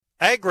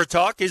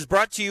AgriTalk is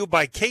brought to you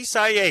by Case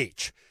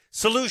IH.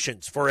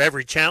 Solutions for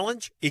every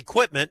challenge,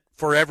 equipment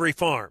for every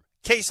farm.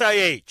 Case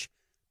IH,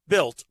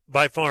 built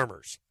by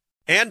farmers.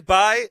 And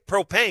by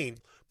propane.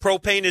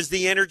 Propane is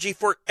the energy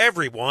for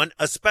everyone,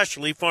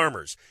 especially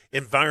farmers.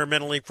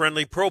 Environmentally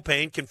friendly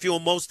propane can fuel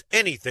most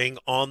anything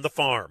on the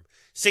farm.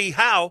 See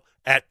how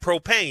at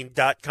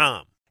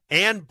propane.com.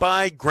 And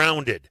by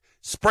Grounded.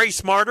 Spray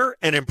smarter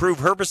and improve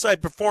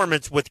herbicide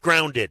performance with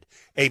Grounded,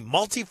 a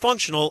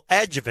multifunctional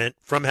adjuvant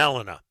from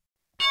Helena.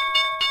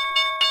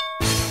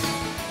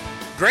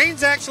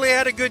 Grains actually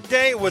had a good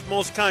day with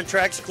most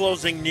contracts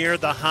closing near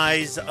the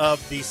highs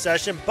of the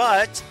session,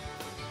 but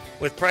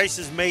with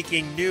prices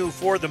making new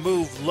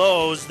for-the-move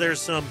lows, there's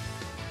some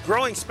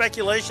growing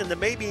speculation that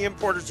maybe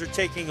importers are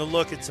taking a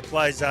look at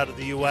supplies out of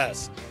the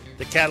U.S.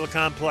 The cattle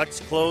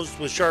complex closed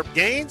with sharp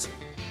gains,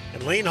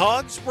 and lean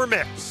hogs were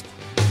mixed.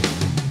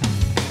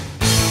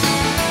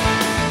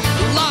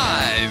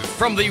 Live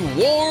from the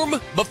warm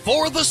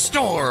before the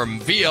storm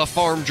via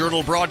Farm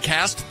Journal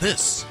broadcast,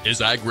 this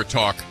is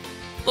AgriTalk.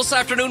 This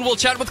afternoon, we'll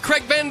chat with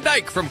Craig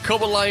VanDyke from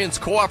Co-Alliance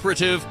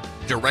Cooperative.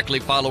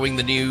 Directly following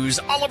the news,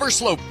 Oliver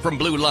Sloup from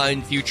Blue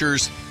Line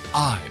Futures.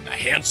 I'm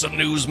handsome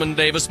newsman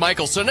Davis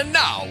Michelson, and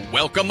now,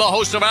 welcome the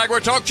host of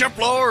AgriTalk, Chip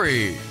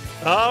Lorre.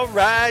 All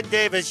right,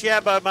 Davis. Yeah,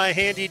 by my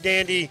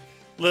handy-dandy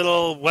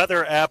little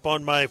weather app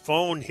on my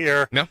phone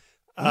here,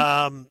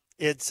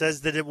 it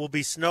says that it will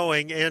be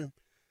snowing, and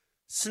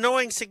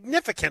snowing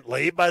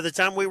significantly by the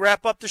time we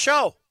wrap up the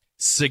show.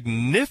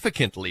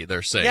 Significantly,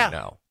 they're saying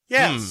now.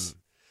 Yes.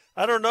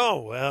 I don't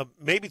know.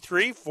 Maybe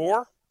 3,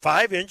 4,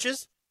 5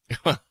 inches.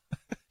 Well,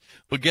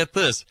 get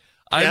this.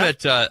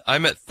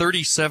 I'm at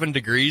 37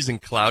 degrees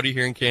and cloudy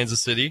here in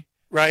Kansas City.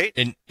 Right.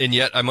 And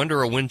yet I'm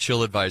under a wind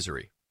chill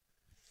advisory.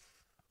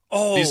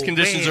 Oh, these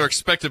conditions man. are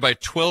expected by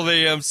 12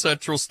 a.m.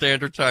 Central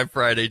Standard Time,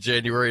 Friday,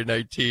 January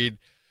 19.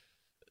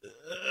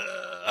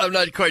 I'm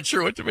not quite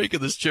sure what to make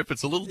of this, Chip.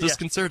 It's a little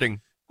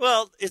disconcerting.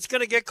 Well, it's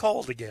going to get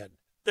cold again.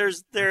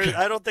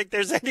 I don't think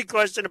there's any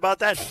question about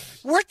that.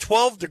 We're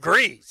 12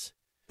 degrees.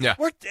 Yeah.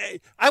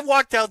 I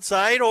walked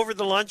outside over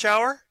the lunch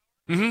hour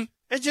and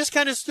just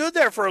kind of stood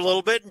there for a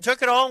little bit and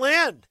took it all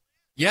in.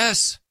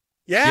 Yes.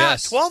 Yeah,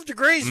 yes. 12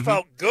 degrees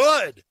felt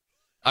good.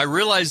 I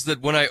realized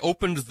that when I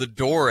opened the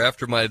door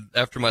after my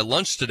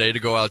lunch today to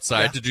go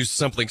outside to do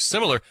something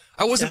similar,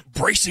 I wasn't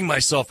bracing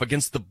myself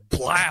against the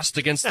blast,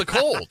 against the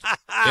cold.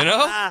 You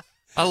know?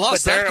 I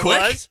lost that quick.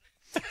 It was.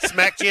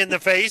 Smacked you in the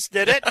face,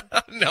 did it?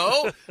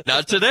 No,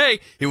 not today.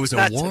 It was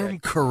a warm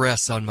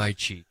caress on my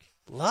cheek.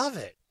 Love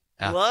it.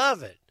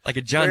 Love it. Like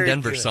a John Very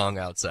Denver good. song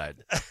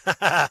outside.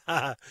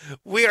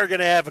 We are going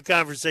to have a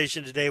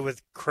conversation today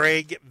with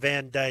Craig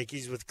VanDyke.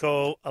 He's with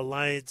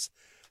Co-Alliance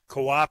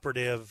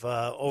Cooperative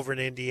over in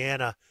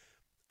Indiana.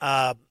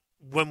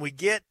 When we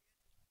get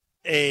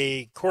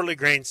a quarterly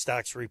grain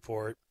stocks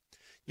report,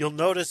 you'll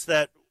notice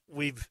that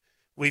we've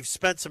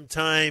spent some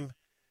time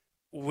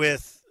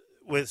with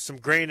some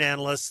grain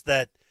analysts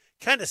that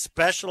kind of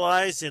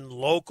specialize in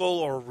local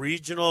or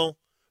regional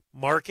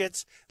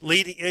markets.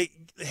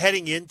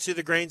 Heading into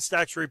the grain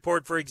stocks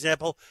report, for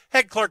example,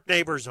 had Clark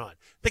Neighbors on.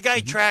 The guy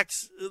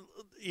tracks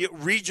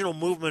regional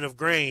movement of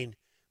grain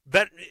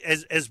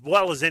as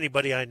well as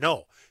anybody I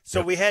know.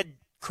 So we had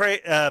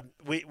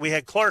we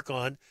had Clark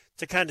on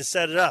to kind of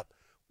set it up.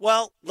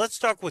 Well, let's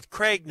talk with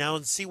Craig now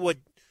and see what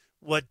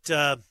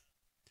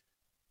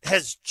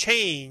has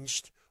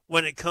changed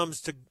when it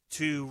comes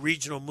to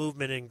regional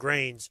movement in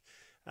grains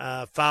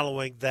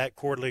following that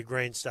quarterly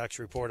grain stocks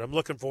report. I'm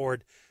looking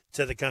forward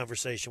to the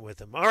conversation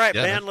with him. All right,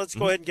 man, let's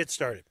go ahead and get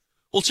started.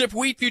 Well, Chip,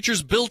 wheat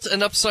futures built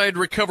an upside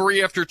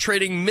recovery after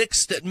trading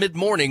mixed at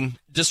mid-morning.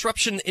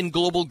 Disruption in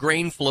global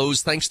grain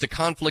flows thanks to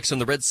conflicts in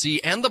the Red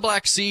Sea and the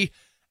Black Sea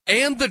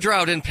and the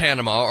drought in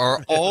Panama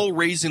are all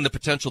raising the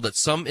potential that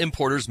some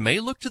importers may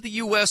look to the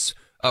U.S.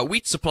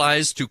 Wheat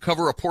supplies to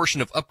cover a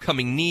portion of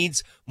upcoming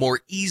needs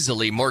more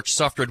easily. March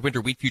soft red winter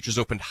wheat futures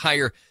opened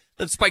higher,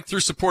 then spiked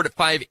through support at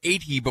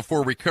 580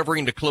 before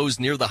recovering to close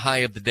near the high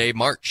of the day.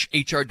 March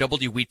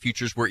HRW wheat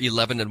futures were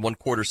 11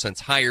 1/4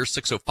 cents higher,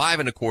 605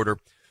 1/4.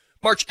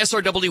 March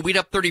SRW wheat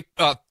up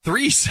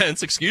 3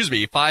 cents,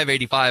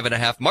 585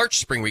 1/2. March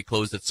spring wheat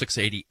closed at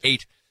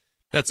 688.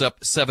 That's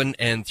up 7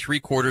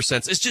 3/4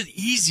 cents. It's just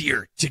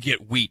easier to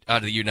get wheat out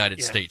of the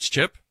United States,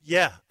 Chip.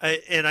 Yeah,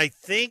 and I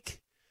think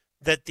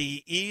that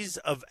the ease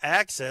of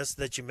access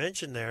that you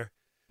mentioned there,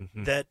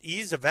 that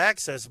ease of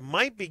access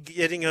might be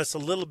getting us a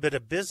little bit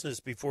of business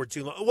before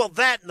too long. Well,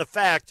 that and the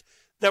fact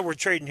that we're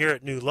trading here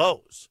at new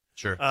lows.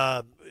 Sure.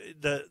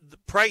 The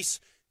price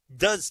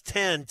does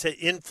tend to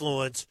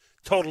influence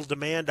total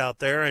demand out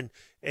there,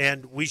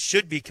 and we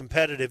should be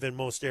competitive in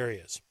most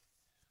areas.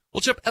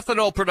 Well, Chip,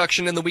 ethanol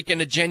production in the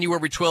weekend of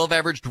January 12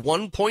 averaged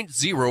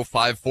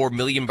 1.054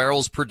 million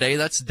barrels per day.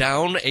 That's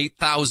down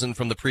 8,000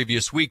 from the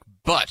previous week,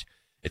 but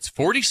it's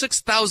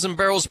 46,000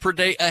 barrels per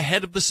day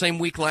ahead of the same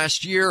week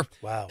last year.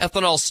 Wow.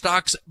 Ethanol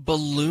stocks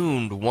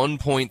ballooned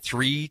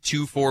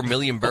 1.324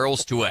 million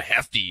barrels to a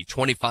hefty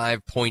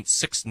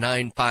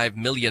 25.695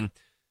 million.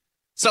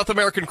 South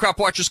American crop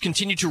watchers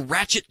continue to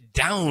ratchet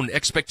down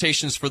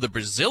expectations for the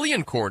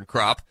Brazilian corn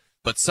crop,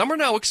 but some are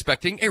now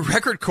expecting a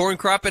record corn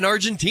crop in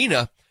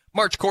Argentina.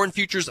 March corn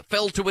futures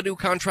fell to a new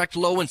contract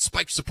low and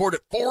spiked support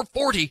at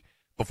 440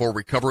 before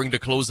recovering to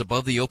close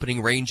above the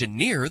opening range and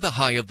near the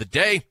high of the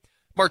day.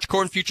 March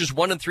corn futures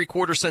 1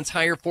 3/4 cents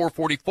higher,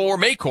 444.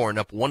 May corn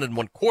up 1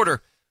 1/4,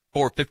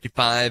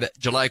 455.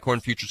 July corn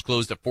futures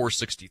closed at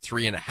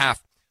 463.5,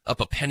 up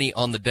a penny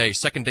on the day.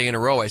 Second day in a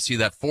row, I see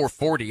that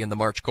 440 in the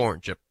March corn,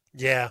 Chip.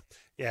 Yeah,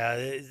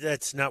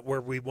 that's not where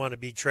we want to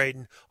be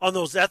trading. On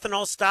those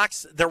ethanol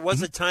stocks, there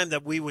was a time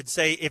that we would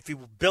say if you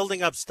were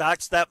building up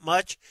stocks that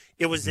much,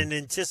 it was in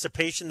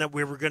anticipation that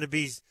we were going to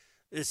be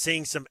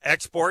seeing some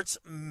exports.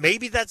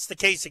 Maybe that's the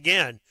case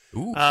again.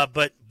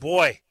 But,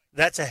 boy,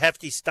 that's a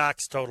hefty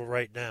stocks total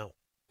right now.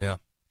 Yeah.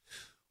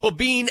 Well,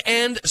 bean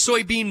and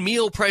soybean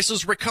meal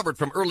prices recovered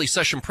from early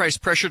session price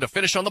pressure to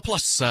finish on the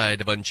plus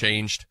side of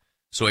unchanged.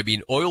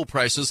 Soybean oil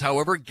prices,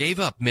 however, gave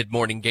up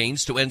mid-morning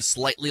gains to end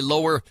slightly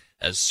lower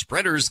as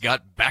spreaders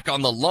got back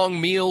on the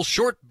long meal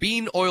short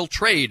bean oil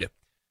trade.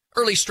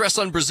 Early stress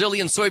on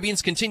Brazilian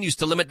soybeans continues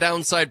to limit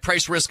downside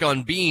price risk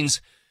on beans,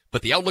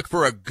 but the outlook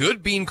for a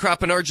good bean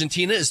crop in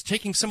Argentina is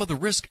taking some of the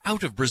risk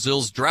out of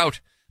Brazil's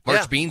drought.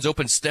 March beans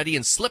opened steady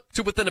and slipped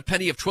to within a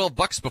penny of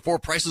 $12 before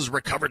prices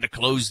recovered to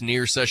close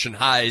near session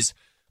highs.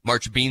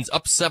 March beans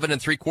up 7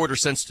 3/4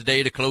 cents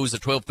today to close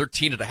at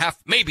 12.13.5.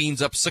 May beans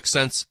up 6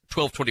 cents,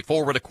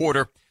 12.24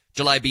 1/4.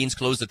 July beans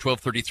closed at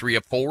 12.33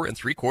 up 4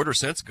 3/4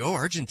 cents. Go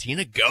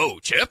Argentina, go,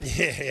 Chip.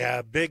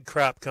 Yeah, big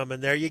crop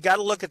coming there. You got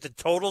to look at the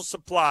total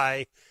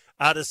supply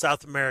out of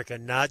South America,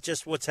 not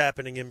just what's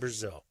happening in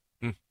Brazil.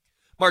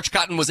 March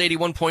cotton was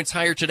 81 points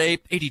higher today,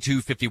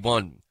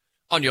 82.51.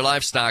 On your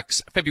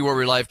livestocks,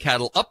 February live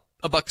cattle up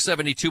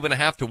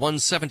 $1.72.5 to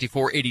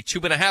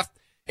 174.82.5.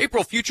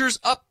 April futures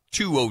up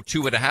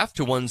 $2.02.5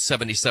 to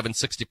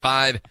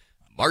 177.65.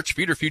 March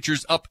feeder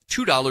futures up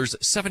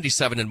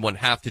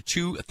 $2.77.5 to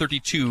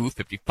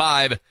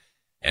 232.55.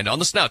 And on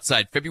the snout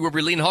side,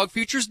 February lean hog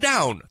futures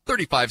down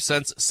 35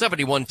 cents,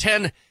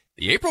 71.10.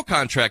 The April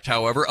contract,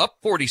 however, up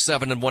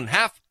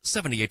 47.5,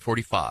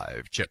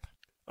 78.45. Chip.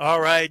 All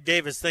right,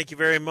 Davis, thank you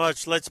very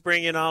much. Let's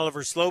bring in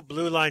Oliver Sloup,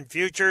 Blue Line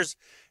Futures.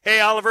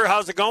 Hey, Oliver,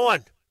 how's it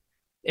going?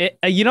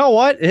 You know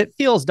what? It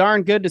feels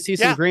darn good to see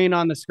some green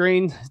on the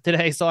screen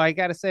today. So I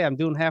got to say, I'm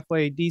doing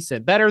halfway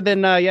decent. Better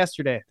than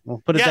yesterday.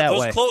 We'll put it that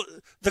way.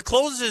 The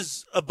close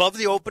is above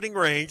the opening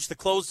range. The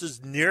close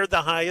is near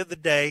the high of the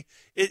day.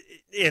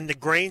 In the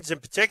grains in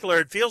particular,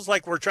 it feels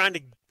like we're trying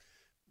to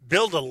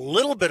build a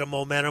little bit of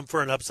momentum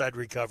for an upside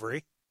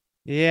recovery.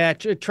 Yeah,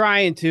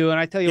 trying to. And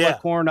I tell you what,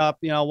 corn up,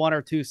 1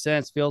 or 2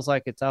 cents feels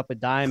like it's up a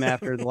dime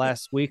after the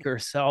last week or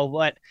so.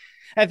 But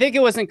I think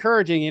it was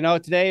encouraging.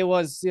 Today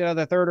was,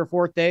 the third or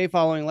fourth day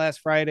following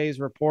last Friday's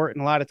report.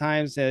 And a lot of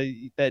times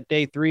that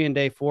day 3 and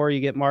day 4, you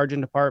get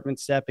margin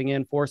departments stepping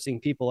in, forcing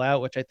people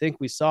out, which I think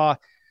we saw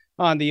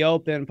on the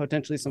open,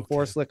 potentially some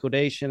forced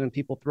liquidation and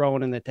people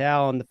throwing in the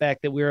towel. And the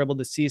fact that we were able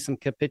to see some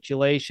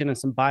capitulation and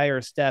some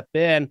buyers step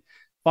in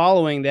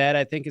following that,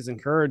 I think is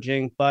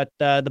encouraging. But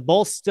the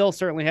bulls still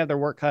certainly have their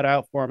work cut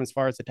out for them as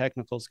far as the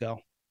technicals go.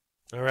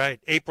 All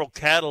right. April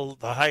cattle,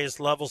 the highest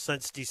level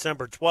since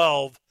December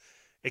 12.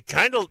 It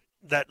kind of,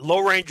 that low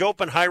range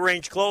open, high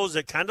range close,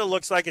 it kind of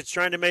looks like it's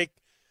trying to make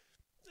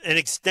an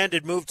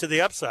extended move to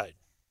the upside.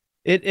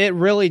 It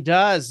really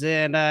does.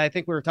 And I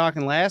think we were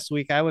talking last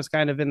week, I was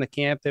kind of in the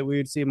camp that we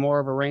would see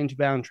more of a range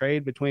bound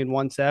trade between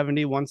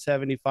 170,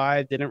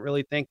 175. Didn't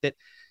really think that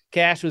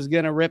cash was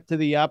going to rip to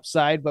the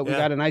upside, but we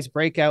got a nice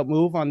breakout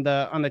move on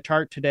the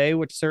chart today,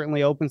 which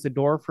certainly opens the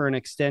door for an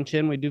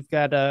extension. We do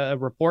got a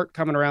report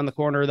coming around the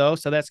corner though.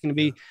 So that's going to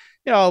be,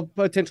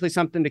 potentially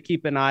something to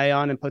keep an eye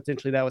on, and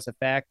potentially that was a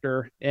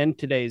factor in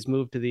today's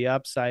move to the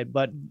upside.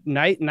 But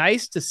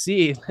nice to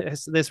see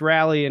this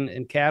rally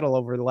in cattle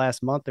over the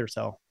last month or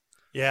so.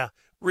 Yeah.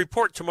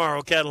 Report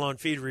tomorrow, cattle on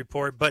feed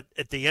report. But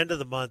at the end of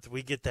the month,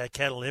 we get that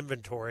cattle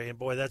inventory, and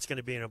boy, that's going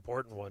to be an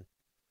important one.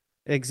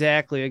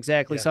 Exactly.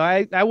 Yeah. So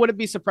I wouldn't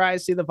be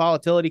surprised to see the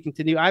volatility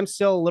continue. I'm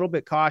still a little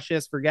bit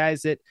cautious for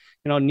guys that,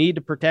 need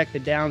to protect the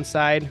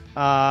downside.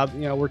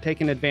 We're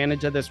taking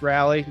advantage of this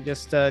rally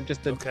just to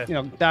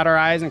dot our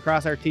I's and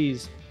cross our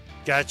T's.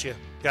 Gotcha.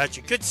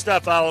 Good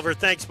stuff, Oliver.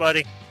 Thanks,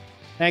 buddy.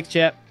 Thanks,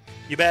 Chip.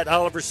 You bet.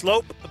 Oliver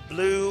Sloup,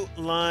 Blue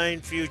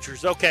Line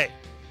Futures. Okay.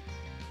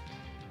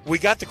 We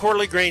got the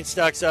quarterly grain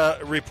stocks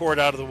report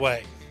out of the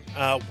way.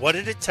 What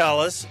did it tell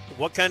us?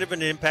 What kind of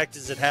an impact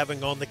is it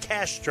having on the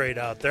cash trade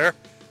out there?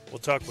 We'll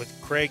talk with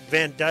Craig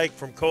VanDyke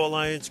from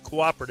Co-Alliance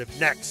Cooperative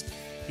next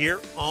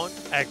here on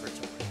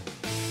AgriTalk.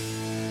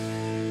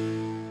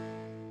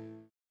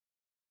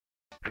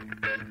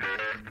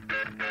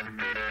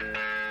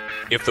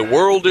 If the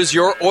world is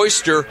your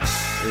oyster,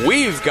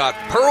 we've got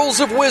pearls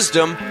of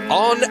wisdom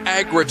on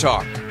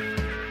AgriTalk.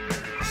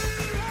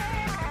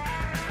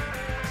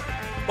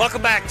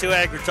 Welcome back to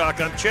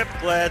AgriTalk. I'm Chip.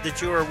 Glad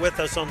that you are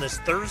with us on this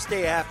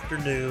Thursday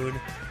afternoon,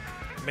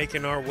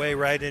 making our way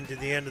right into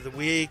the end of the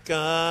week.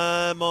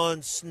 I'm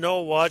on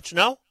snow watch.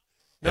 No,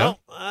 No,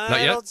 Not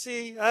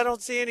yet? I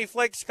don't see any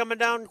flakes coming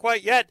down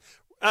quite yet.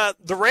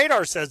 The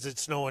radar says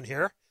it's snowing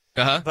here,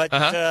 but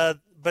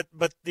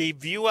the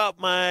view out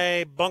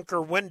my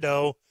bunker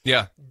window,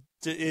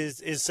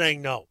 is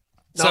saying no.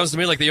 Sounds to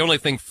me like the only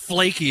thing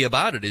flaky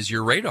about it is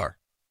your radar.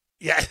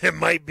 Yeah, it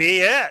might be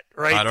it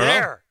right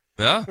there.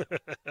 Know.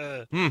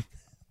 Yeah.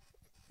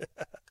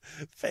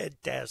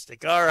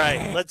 Fantastic. All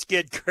right, let's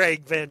get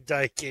Craig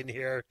VanDyke in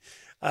here.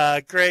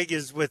 Craig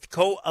is with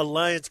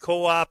Co-Alliance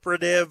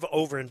Cooperative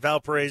over in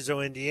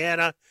Valparaiso,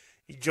 Indiana.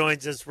 He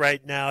joins us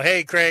right now.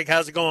 Hey, Craig,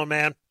 how's it going,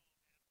 man?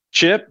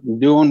 Chip,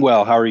 doing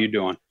well. How are you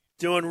doing?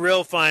 Doing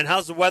real fine.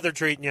 How's the weather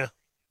treating you?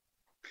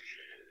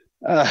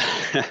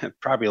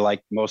 Probably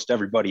like most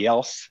everybody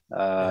else.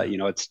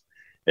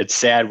 It's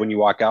sad when you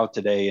walk out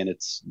today and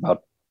it's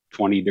about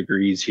 20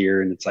 degrees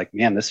here, and it's like,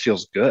 man, this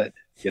feels good.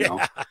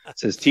 It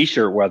says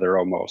t-shirt weather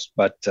almost.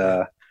 But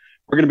we're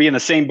going to be in the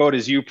same boat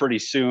as you pretty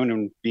soon,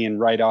 and being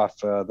right off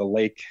the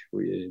lake.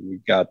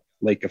 We've got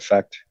lake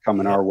effect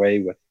coming our way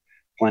with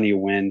plenty of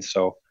wind.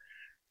 So,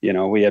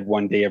 we had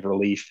one day of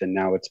relief, and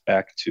now it's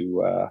back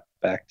to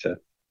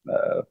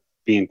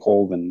being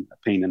cold and a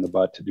pain in the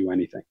butt to do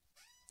anything.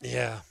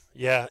 Yeah.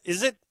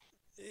 Is it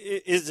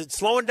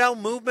slowing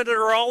down movement at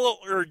all,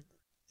 or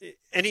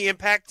any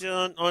impact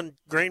on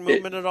grain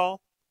movement at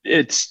all?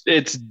 It's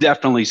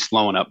definitely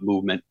slowing up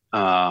movement,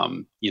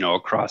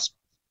 across,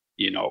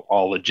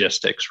 all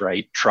logistics,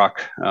 right?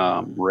 Truck,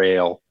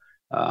 rail.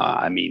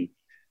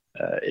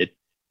 It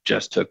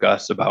just took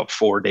us about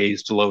 4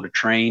 days to load a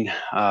train,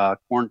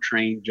 corn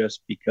train,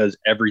 just because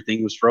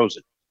everything was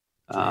frozen.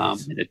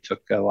 And it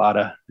took a lot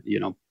of,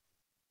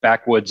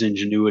 backwoods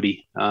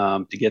ingenuity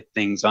to get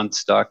things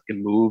unstuck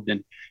and moved.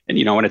 And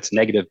when it's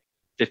negative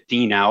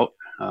 15 out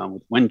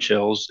with wind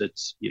chills,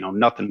 it's,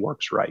 nothing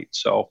works right.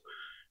 So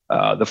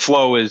the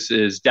flow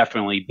is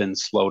definitely been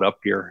slowed up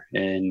here,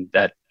 and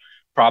that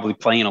probably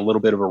playing a little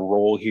bit of a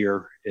role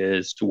here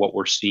as to what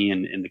we're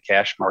seeing in the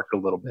cash market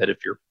a little bit,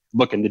 if you're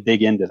looking to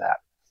dig into that.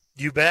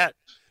 You bet.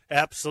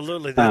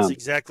 Absolutely. That's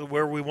exactly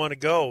where we want to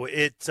go.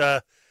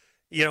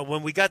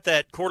 When we got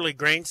that quarterly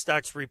grain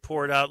stocks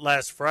report out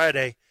last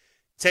Friday,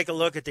 take a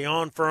look at the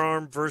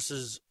on-farm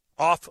versus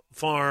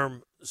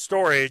off-farm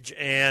storage,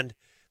 and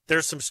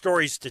there's some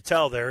stories to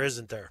tell there,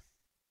 isn't there?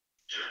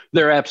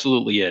 There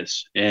absolutely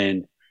is.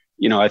 And,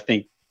 I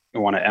think I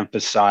want to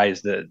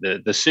emphasize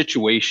the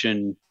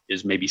situation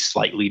is maybe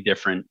slightly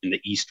different in the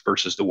East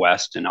versus the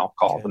West, and I'll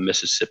call the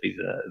Mississippi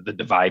the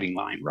dividing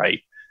line, right?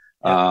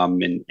 Yeah.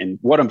 And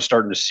what I'm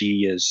starting to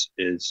see is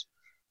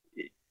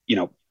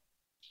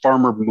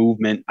farmer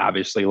movement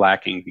obviously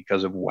lacking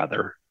because of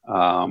weather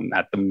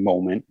at the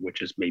moment, which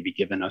has maybe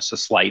given us a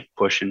slight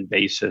push in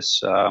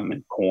basis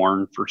in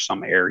corn for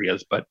some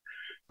areas, but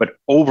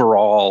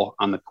overall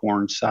on the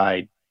corn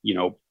side,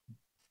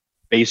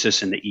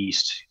 basis in the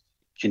East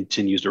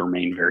continues to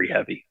remain very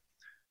heavy.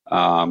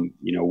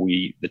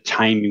 The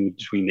timing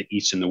between the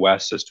East and the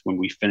West as to when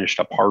we finished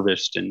up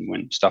harvest and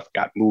when stuff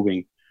got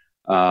moving,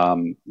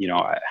 we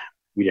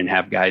didn't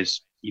have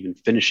guys even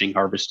finishing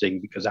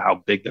harvesting because of how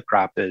big the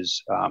crop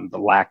is, the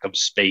lack of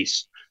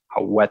space,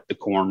 how wet the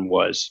corn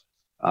was,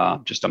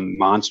 just a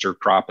monster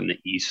crop in the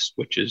East,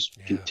 which is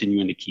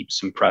continuing to keep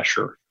some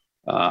pressure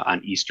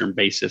on Eastern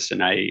basis.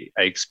 And I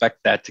expect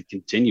that to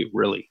continue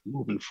really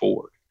moving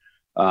forward.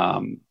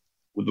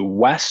 With the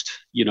West,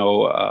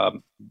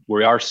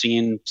 we are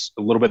seeing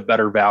a little bit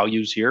better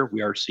values here.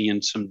 We are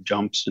seeing some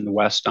jumps in the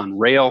West on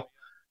rail.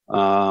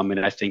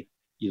 And I think,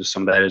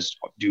 some of that is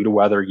due to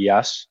weather,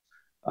 yes.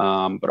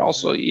 But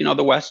also,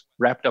 the West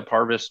wrapped up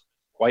harvest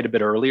quite a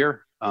bit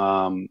earlier.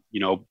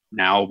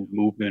 Now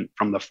movement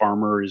from the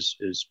farmer is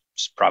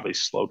probably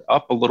slowed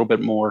up a little bit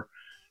more.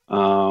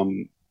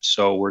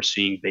 So we're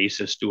seeing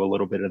basis do a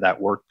little bit of that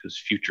work because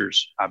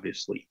futures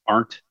obviously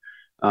aren't.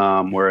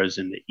 Whereas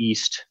in the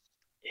East,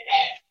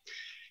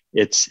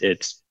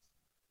 it's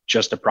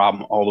just a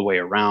problem all the way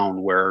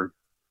around, where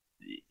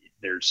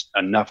there's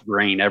enough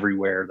grain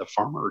everywhere. The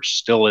farmer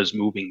still is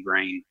moving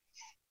grain.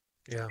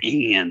 Yeah.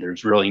 And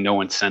there's really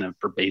no incentive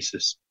for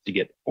basis to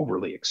get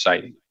overly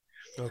exciting.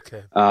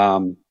 Okay.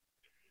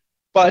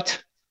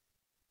 But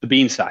the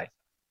bean side.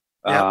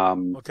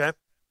 Okay.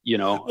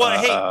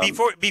 Well, hey,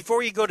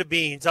 before you go to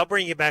beans, I'll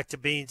bring you back to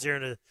beans here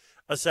in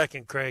a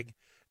second, Craig.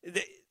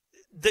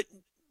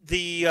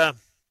 The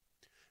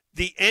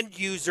end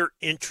user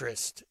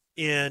interest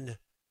in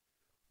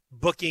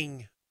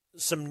booking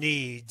some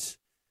needs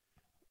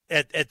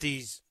at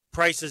these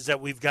prices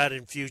that we've got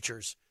in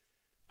futures,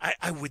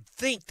 I would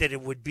think that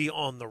it would be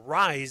on the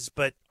rise,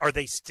 but are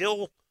they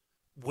still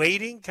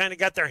waiting, kind of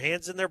got their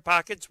hands in their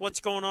pockets? What's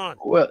going on?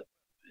 Well,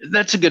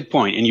 that's a good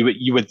point. And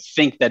you would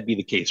think that'd be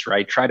the case,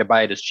 right? Try to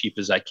buy it as cheap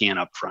as I can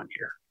up front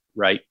here,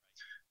 right?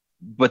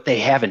 But they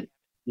haven't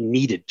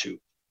needed to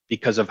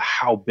because of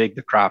how big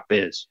the crop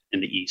is in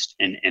the East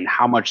and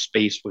how much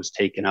space was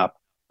taken up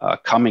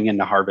coming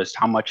into harvest,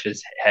 how much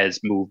has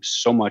moved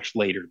so much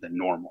later than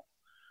normal.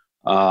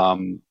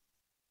 The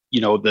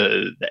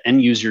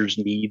end users'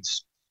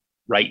 needs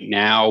right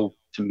now,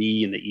 to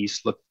me, in the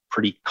East look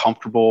pretty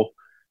comfortable.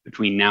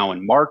 between now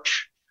and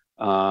March.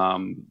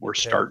 We're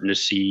starting to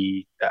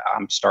see,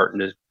 I'm starting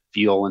to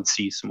feel and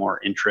see some more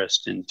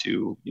interest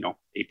into,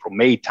 April,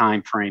 May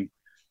timeframe.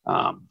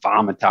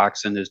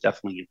 Vomitoxin is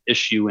definitely an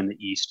issue in the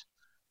East.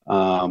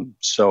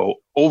 So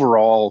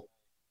overall,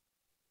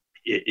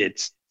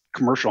 it's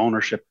commercial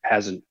ownership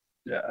hasn't,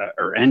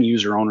 or end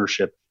user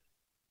ownership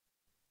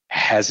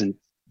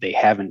they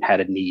haven't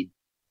had a need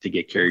to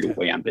get carried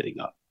away on bidding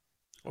up.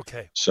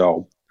 Okay.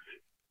 So,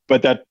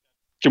 but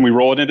can we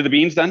roll it into the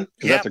beans then?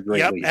 That's a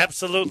great lead.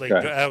 Absolutely.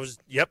 Okay.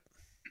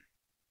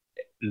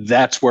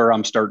 That's where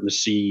I'm starting to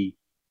see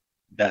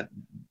that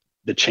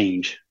the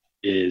change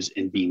is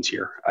in beans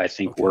here. I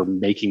think we're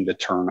making the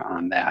turn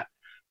on that.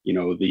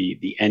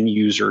 The end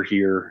user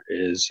here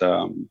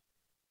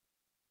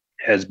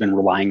has been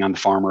relying on the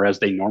farmer as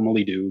they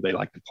normally do. They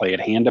like to play it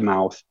hand to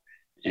mouth,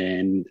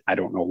 and I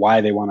don't know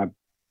why they want to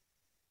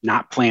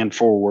not plan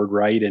forward,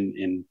 right?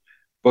 And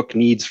book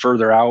needs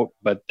further out,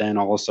 but then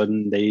all of a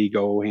sudden they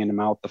go hand to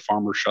mouth, the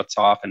farmer shuts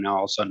off, and now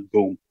all of a sudden,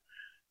 boom,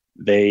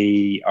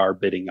 they are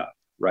bidding up,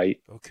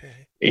 right?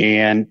 Okay.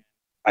 And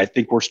I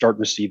think we're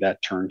starting to see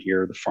that turn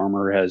here. The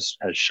farmer has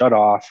shut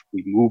off.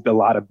 We moved a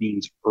lot of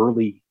beans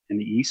early in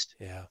the East.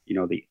 Yeah.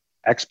 The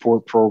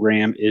export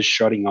program is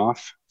shutting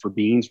off for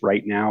beans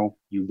right now.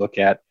 You look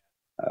at,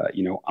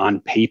 on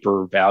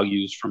paper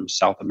values from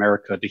South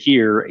America to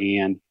here,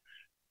 and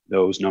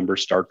those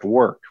numbers start to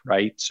work,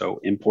 right? So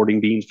importing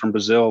beans from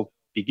Brazil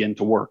begin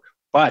to work,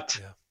 but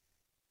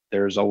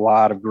there's a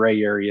lot of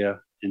gray area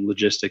in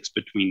logistics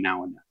between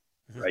now and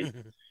then, right?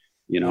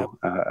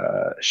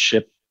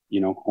 Ship,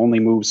 only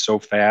moves so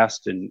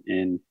fast,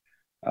 and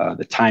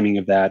the timing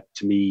of that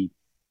to me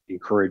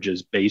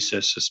encourages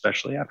basis,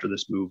 especially after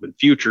this move in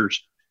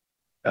futures,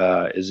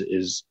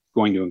 is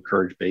going to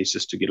encourage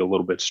basis to get a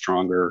little bit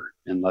stronger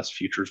unless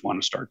futures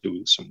want to start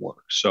doing some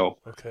work. So,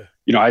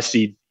 I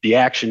see the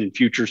action in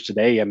futures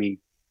today. I mean,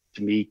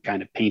 to me,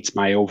 kind of paints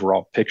my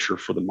overall picture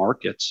for the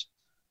markets.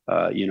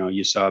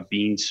 You saw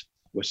beans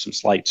with some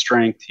slight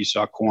strength. You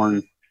saw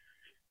corn.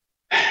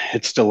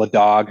 It's still a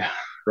dog,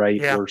 right?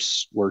 Yeah.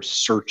 We're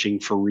searching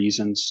for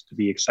reasons to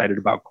be excited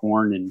about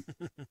corn, and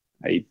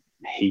I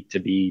hate to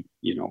be,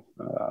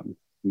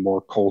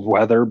 more cold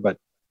weather, but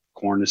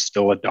corn is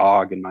still a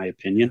dog in my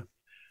opinion.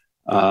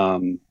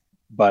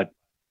 But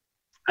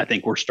I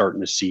think we're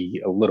starting to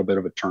see a little bit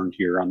of a turn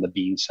here on the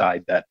bean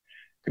side that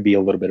could be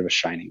a little bit of a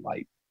shining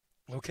light.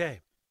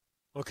 Okay.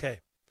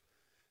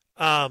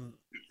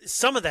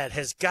 Some of that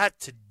has got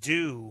to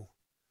do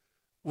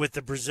with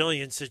the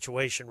Brazilian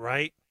situation,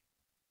 right?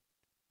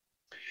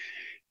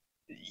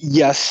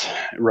 Yes,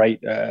 right.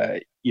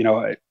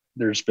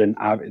 There's been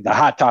the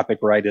hot topic,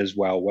 right, as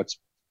well. What's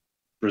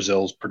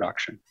Brazil's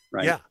production,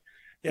 right? Yeah.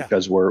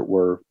 Because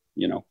we're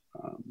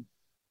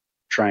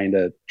trying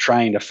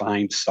to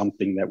find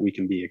something that we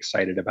can be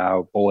excited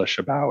about, bullish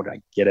about.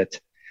 I get it.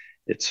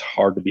 It's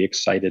hard to be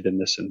excited in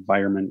this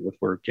environment with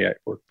where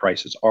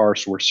prices are.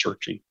 So we're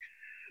searching.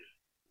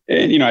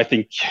 And, I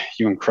think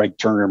you and Craig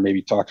Turner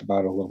maybe talked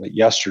about it a little bit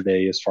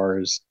yesterday as far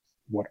as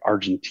what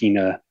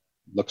Argentina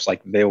looks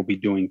like they'll be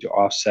doing to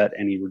offset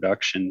any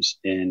reductions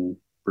in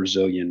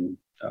Brazilian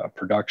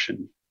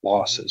production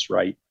losses,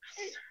 right?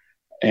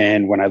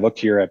 And when I look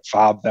here at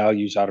FOB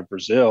values out of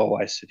Brazil,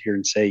 I sit here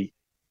and say,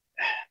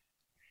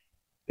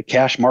 the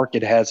cash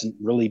market hasn't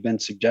really been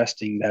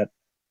suggesting that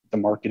the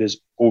market is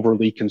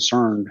overly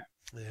concerned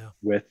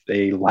with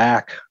a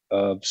lack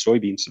of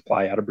soybean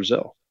supply out of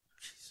Brazil.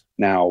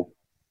 Now,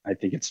 I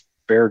think it's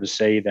fair to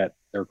say that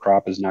their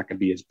crop is not going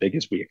to be as big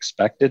as we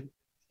expected.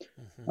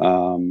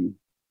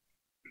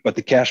 But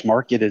the cash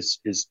market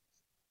is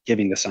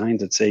giving the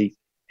signs that say,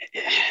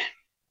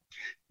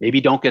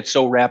 maybe don't get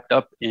so wrapped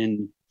up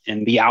in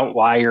the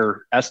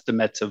outlier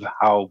estimates of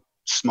how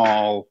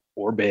small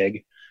or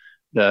big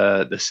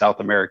the South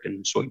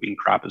American soybean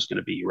crop is going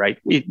to be, right?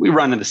 We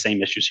run into the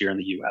same issues here in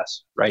the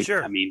U.S., right?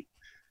 Sure. I mean,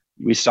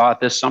 we saw it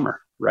this summer,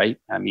 right?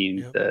 I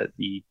mean,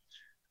 the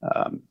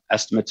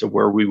estimates of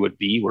where we would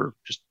be were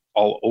just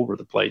all over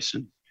the place.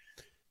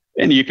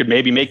 And you could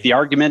maybe make the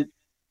argument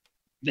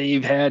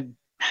they've had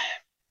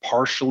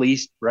partially,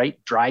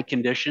 right, dry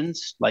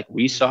conditions like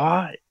we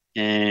saw,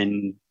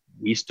 and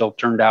we still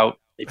turned out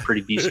a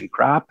pretty decent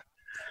crop.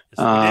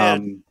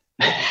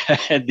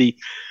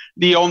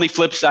 The only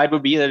flip side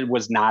would be that it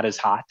was not as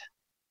hot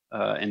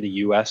in the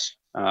U.S.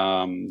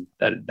 That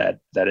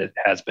it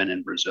has been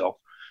in Brazil.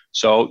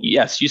 So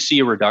yes, you see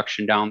a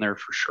reduction down there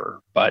for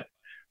sure. But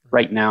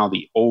right now,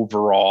 the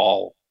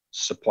overall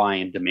supply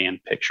and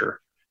demand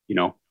picture,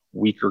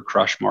 weaker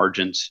crush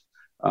margins,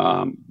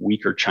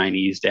 weaker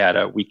Chinese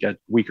data,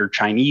 weaker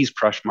Chinese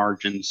crush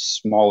margins,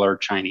 smaller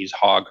Chinese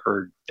hog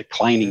herd,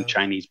 declining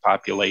Chinese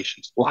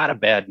populations. A lot of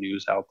bad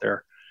news out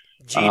there.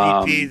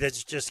 GDP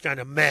that's just kind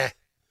of meh.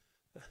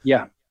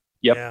 Yeah.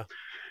 Yep.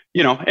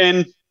 Yeah.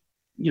 And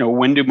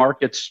when do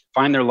markets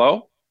find their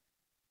low?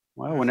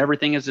 Well, when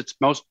everything is its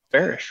most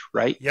bearish,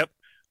 right? Yep.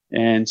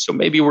 And so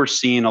maybe we're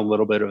seeing a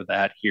little bit of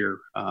that here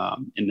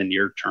in the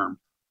near term.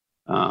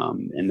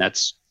 And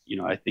that's,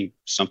 I think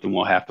something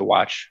we'll have to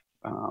watch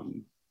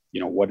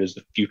what is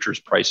the futures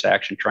price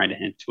action trying to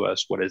hint to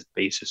us? What is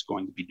basis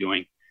going to be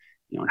doing?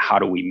 And how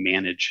do we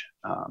manage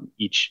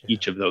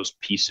each of those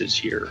pieces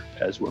here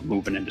as we're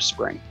moving into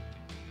spring?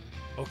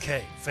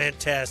 Okay,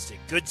 fantastic.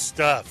 Good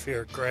stuff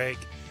here, Craig.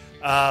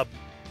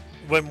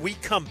 When we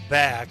come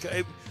back,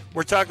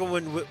 we're talking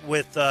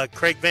with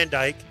Craig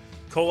VanDyke,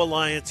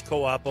 Co-Alliance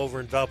Co-op over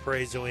in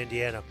Valparaiso,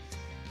 Indiana.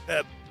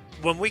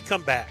 When we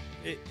come back,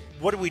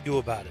 what do we do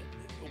about it?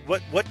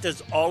 What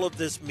does all of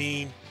this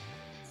mean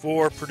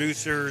for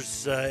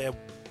producers'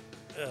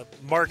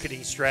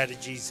 marketing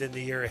strategies in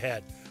the year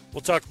ahead?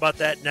 We'll talk about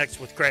that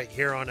next with Craig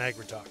here on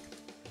AgriTalk.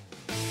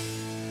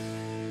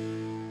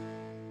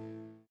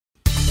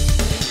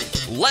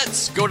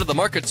 Let's go to the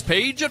markets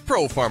page at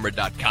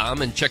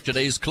profarmer.com and check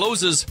today's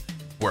closes,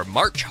 where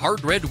March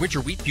hard red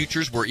winter wheat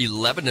futures were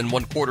 11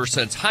 1/4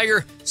 cents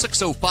higher,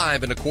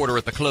 605 1/4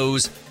 at the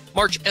close.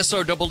 March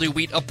SRW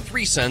wheat up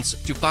 3 cents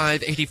to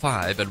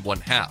 585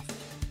 1/2.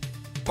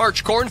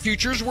 March corn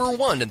futures were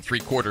 1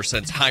 3/4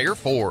 cents higher,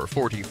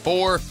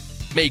 444.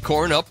 May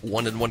corn up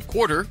 1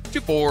 1/4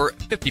 to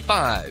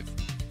 455.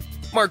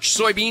 March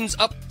soybeans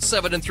up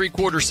 7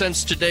 3/4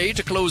 cents today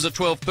to close at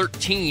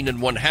 1213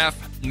 1/2.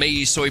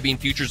 May soybean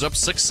futures up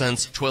 6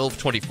 cents,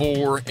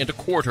 1224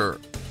 1/4.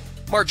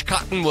 March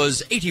cotton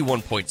was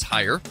 81 points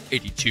higher,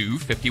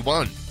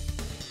 82.51.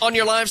 On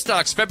your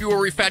livestocks,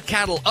 February fat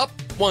cattle up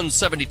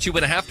 172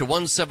 1/2 to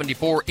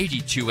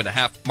 174.82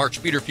 1/2. March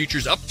feeder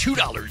futures up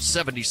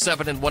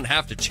 $2.77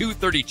 1/2 to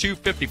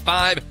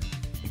 232.55.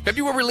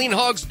 February lean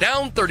hogs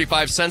down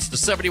 35 cents to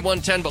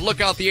 71.10, but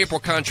look out, the April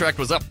contract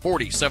was up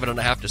 47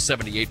 1/2 to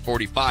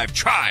 78.45.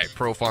 Try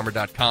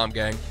profarmer.com,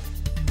 gang.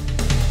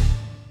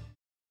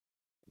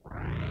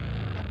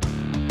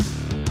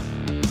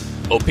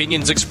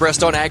 Opinions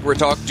expressed on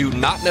AgriTalk do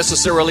not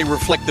necessarily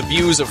reflect the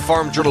views of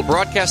Farm Journal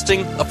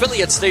Broadcasting,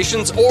 affiliate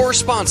stations, or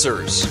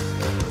sponsors.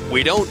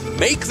 We don't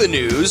make the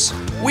news,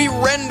 we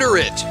render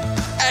it.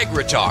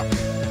 AgriTalk.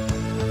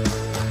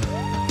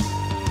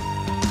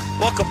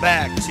 Welcome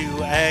back to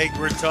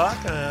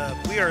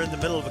AgriTalk. We are in the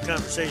middle of a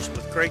conversation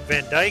with Craig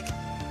VanDyke,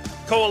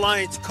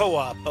 Co-Alliance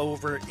Co-op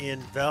over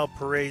in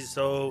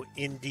Valparaiso,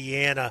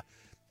 Indiana.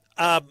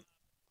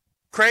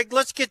 Craig,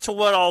 let's get to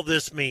what all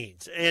this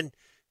means. And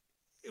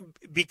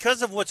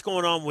because of what's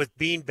going on with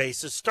bean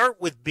basis,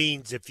 start with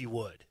beans, if you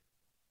would.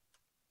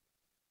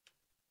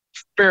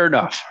 Fair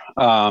enough.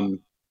 And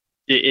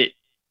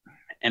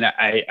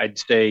I'd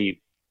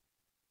say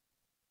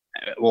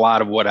a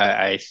lot of what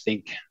I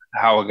think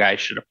how a guy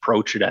should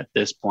approach it at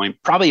this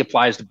point probably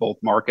applies to both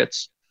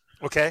markets.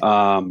 Okay.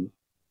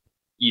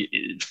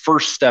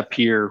 First step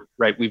here,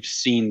 right? We've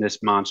seen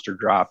this monster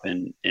drop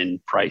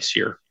in price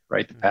here,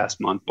 right? The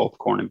past month, both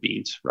corn and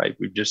beans, right?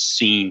 We've just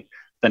seen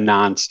the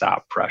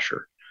nonstop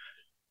pressure.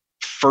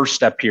 First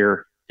step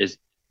here is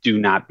do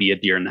not be a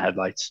deer in the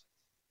headlights.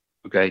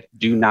 Okay.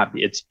 Do not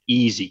be, it's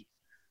easy,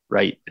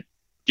 right?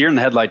 Deer in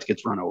the headlights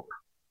gets run over.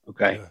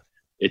 Okay. Yeah.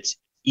 It's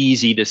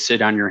easy to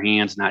sit on your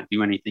hands, not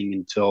do anything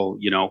until,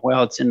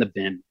 it's in the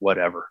bin,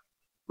 whatever.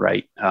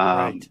 Right.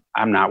 Right.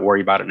 I'm not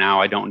worried about it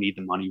now. I don't need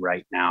the money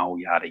right now,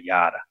 yada,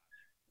 yada.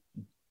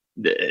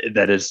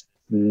 That is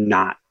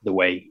not the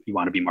way you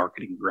want to be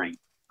marketing grain.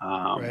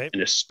 Right.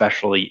 And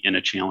especially in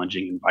a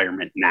challenging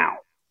environment now.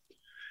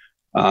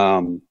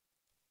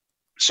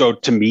 So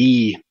to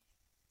me,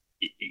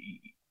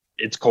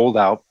 it's cold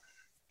out.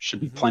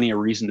 Should be plenty of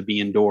reason to be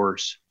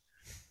indoors.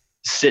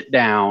 Sit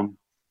down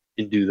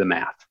and do the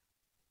math.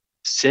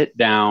 Sit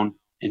down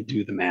and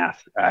do the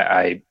math.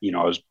 I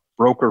was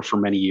broker for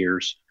many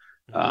years.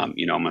 I'm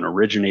an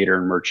originator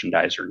and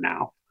merchandiser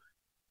now.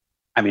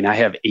 I mean, I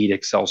have 8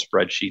 Excel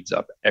spreadsheets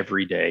up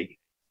every day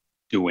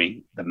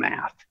doing the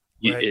math.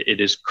 Right. It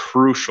is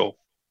crucial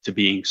to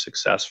being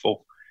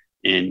successful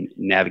in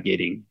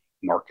navigating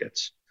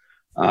markets.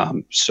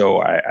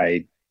 So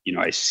I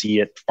see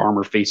it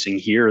farmer facing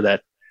here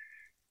that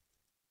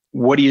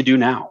what do you do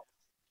now?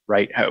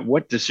 Right?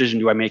 What decision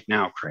do I make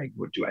now, Craig?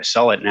 Do I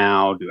sell it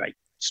now? Do I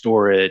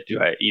store it?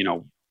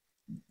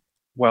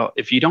 Well,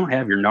 if you don't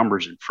have your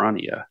numbers in front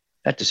of you,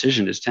 that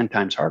decision is 10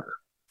 times harder.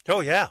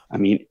 Oh, yeah. I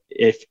mean,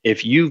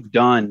 if you've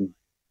done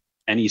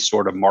any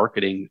sort of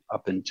marketing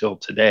up until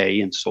today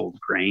and sold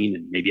grain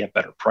and maybe at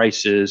better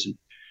prices, and,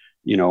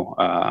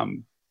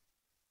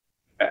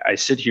 I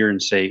sit here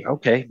and say,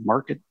 okay,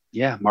 market,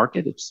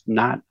 it's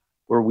not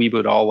where we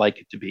would all like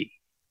it to be.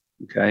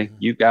 Okay. Mm-hmm.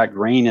 You've got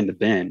grain in the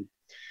bin.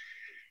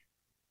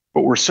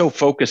 But we're so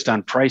focused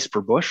on price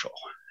per bushel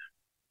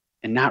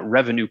and not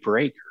revenue per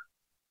acre.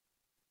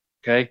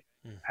 Okay.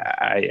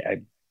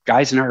 I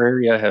guys in our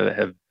area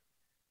have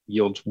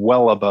yields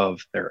well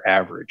above their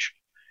average.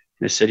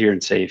 And I sit here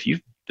and say, if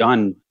you've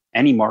done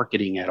any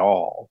marketing at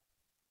all,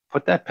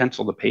 put that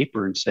pencil to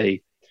paper and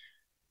say,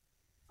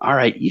 all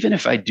right, even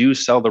if I do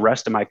sell the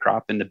rest of my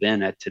crop in the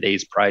bin at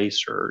today's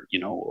price or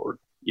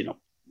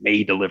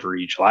May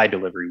delivery, July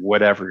delivery,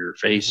 whatever you're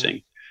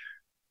facing,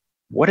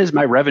 what is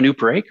my revenue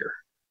per acre?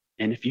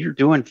 And if you're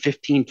doing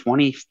 15,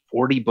 20,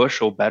 40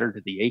 bushel better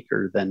to the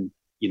acre than,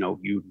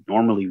 you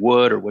normally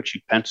would, or what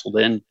you penciled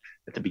in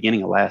at the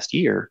beginning of last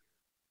year,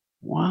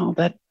 Well,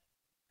 that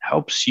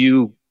helps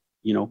you,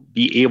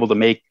 be able to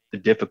make the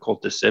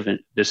difficult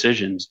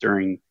decisions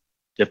during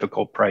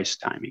difficult price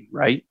timing,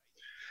 right?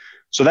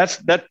 So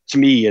that to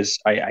me is,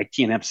 I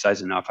can't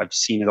emphasize enough. I've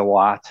seen it a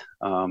lot,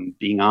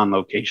 being on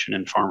location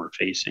and farmer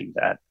facing,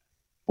 that,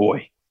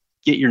 boy,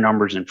 get your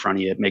numbers in front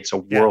of you. It makes a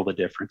world of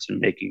difference in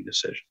making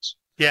decisions.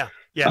 Yeah.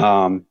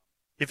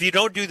 If you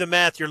don't do the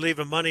math, you're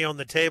leaving money on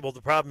the table.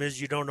 The problem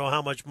is you don't know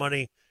how much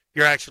money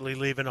you're actually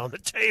leaving on the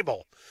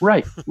table.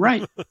 Right.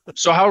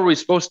 So how are we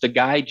supposed to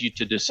guide you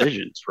to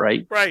decisions,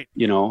 right? Right.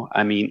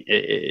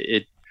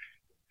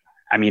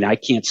 I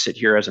can't sit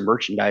here as a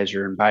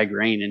merchandiser and buy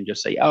grain and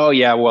just say, oh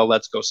yeah, well,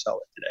 let's go sell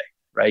it today,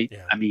 right?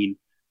 Yeah.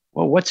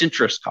 Well, what's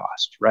interest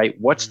cost, right?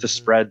 What's the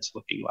spreads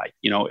looking like?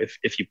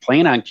 If you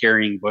plan on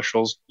carrying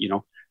bushels,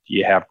 do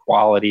you have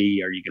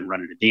quality? Are you going to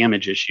run into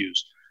damage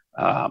issues?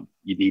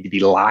 You need to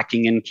be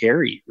locking in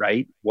carry,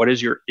 right? What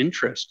is your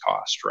interest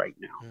cost right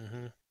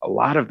now? A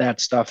lot of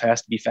that stuff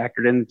has to be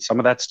factored in. Some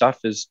of that stuff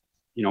is,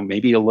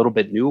 maybe a little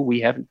bit new.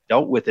 We haven't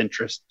dealt with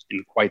interest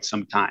in quite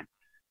some time.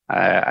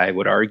 I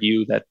would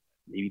argue that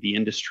maybe the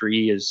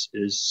industry is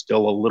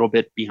still a little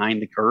bit behind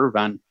the curve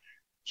on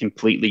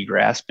completely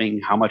grasping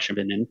how much of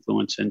an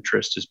influence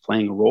interest is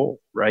playing a role,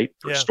 right?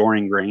 For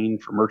storing grain,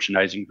 for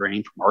merchandising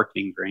grain, for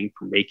marketing grain,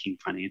 for making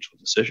financial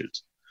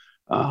decisions.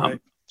 Right.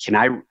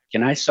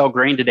 Can I sell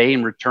grain today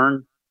and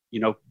return,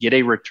 get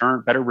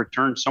a better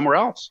return somewhere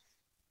else?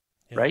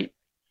 Yeah. Right.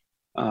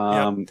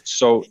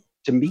 So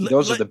to me,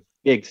 those are the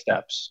big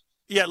steps.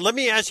 Yeah. Let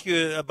me ask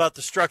you about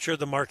the structure of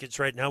the markets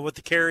right now with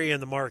the carry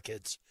and the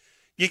markets.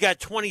 You got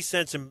 20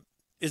 cents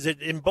is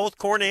it in both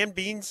corn and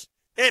beans?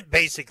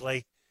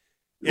 Basically.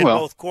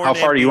 Both corn how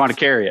far do you want to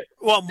carry it?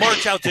 Well,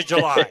 March out to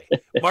July.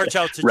 March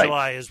out to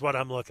July is what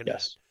I'm looking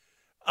at.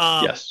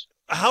 Yes.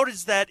 How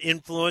does that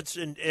influence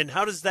and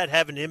how does that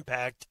have an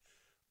impact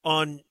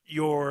on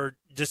your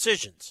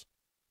decisions?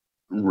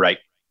 Right.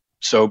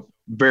 So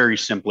very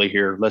simply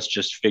here, let's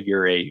just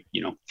figure a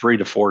 3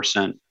 to 4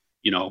 cent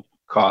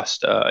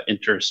cost,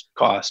 interest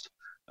cost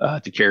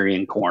to carry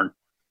in corn,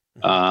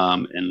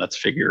 and let's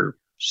figure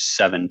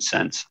 7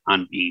 cents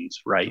on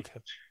beans. Right. Okay.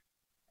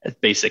 At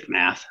basic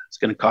math, it's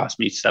going to cost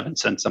me 7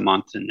 cents a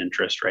month in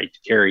interest, right, to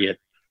carry it.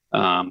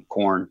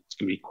 Corn, it's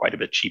going to be quite a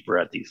bit cheaper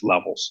at these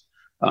levels.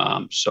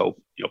 So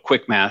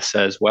quick math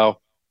says,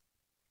 well,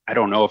 I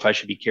don't know if I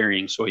should be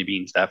carrying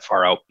soybeans that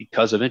far out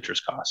because of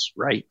interest costs,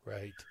 right?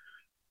 Right.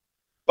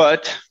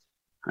 But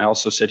I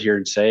also sit here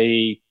and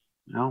say,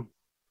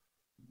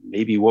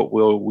 maybe what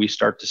will we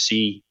start to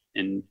see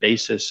in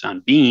basis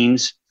on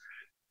beans,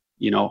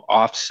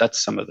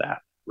 offsets some of that,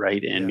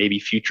 right? And maybe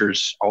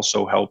futures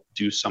also help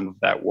do some of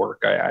that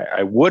work.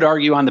 I would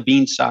argue on the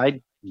bean side,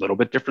 a little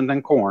bit different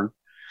than corn.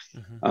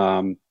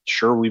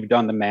 Sure, we've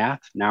done the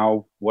math.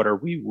 Now, what are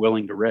we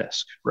willing to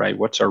risk, right?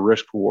 What's our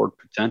risk reward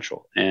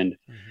potential? And,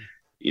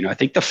 I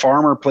think the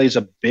farmer plays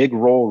a big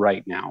role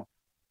right now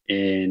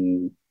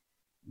in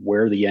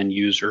where the end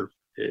user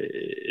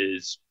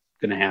is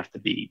going to have to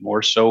be,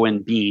 more so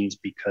in beans,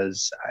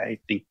 because I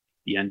think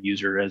the end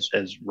user has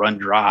run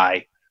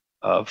dry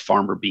of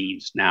farmer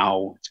beans.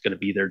 Now it's going to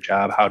be their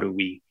job. How do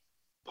we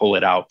pull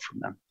it out from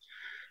them?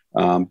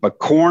 But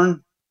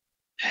corn,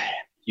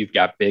 you've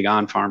got big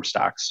on-farm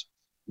stocks.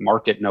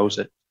 Market knows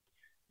it.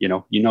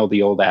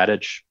 The old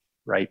adage,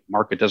 right?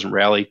 Market doesn't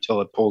rally till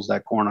it pulls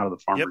that corn out of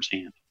the farmer's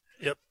hand.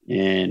 Yep.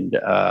 And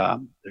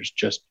there's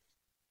just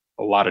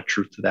a lot of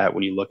truth to that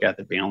when you look at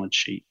the balance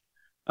sheet,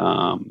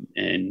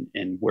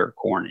 and where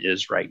corn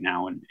is right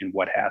now and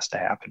what has to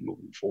happen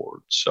moving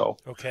forward. So,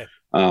 okay.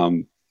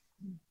 You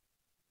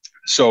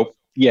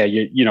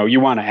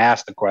want to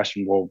ask the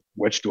question, well,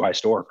 which do I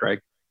store,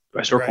 Craig? Do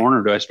I store corn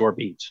or do I store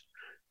beans?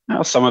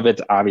 Now, some of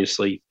it's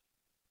obviously,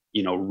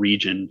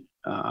 region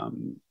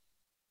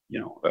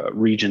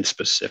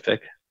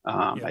specific.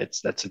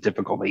 That's a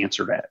difficult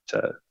answer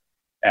to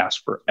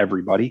ask for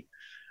everybody.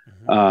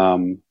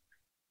 But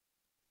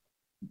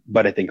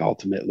I think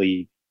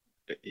ultimately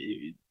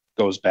it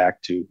goes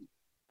back to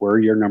where are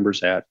your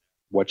numbers at?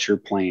 What's your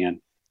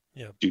plan?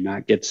 Yep. Do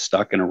not get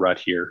stuck in a rut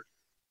here,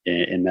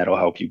 and that'll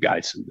help you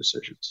guide some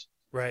decisions.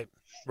 Right.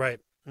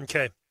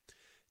 Okay.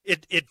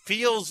 It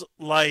feels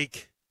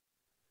like,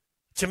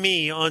 to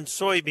me, on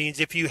soybeans,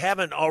 if you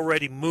haven't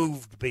already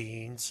moved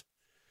beans,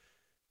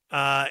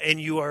 and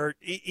you are,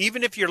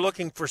 even if you're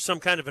looking for some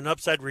kind of an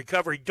upside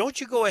recovery, don't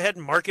you go ahead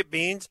and market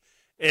beans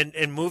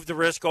and move the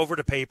risk over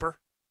to paper?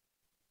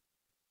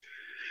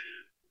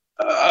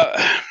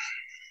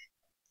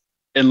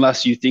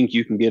 Unless you think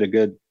you can get a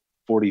good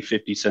 40,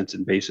 50 cents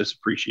in basis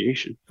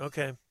appreciation.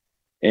 Okay.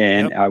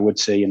 And I would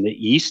say in the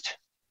East,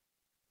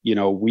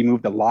 we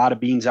moved a lot of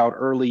beans out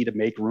early to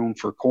make room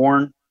for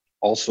corn,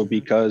 also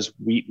because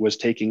wheat was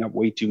taking up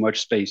way too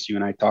much space. You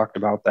and I talked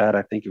about that.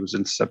 I think it was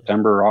in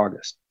September or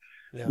August.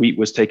 Yeah. Wheat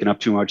was taking up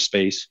too much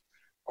space.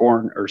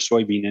 Corn or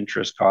soybean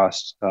interest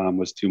costs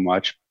was too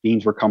much.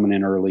 Beans were coming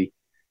in early.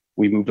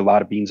 We moved a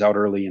lot of beans out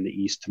early in the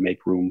East to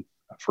make room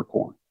for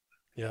corn.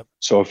 Yep.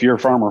 So if you're a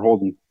farmer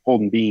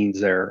holding beans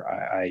there,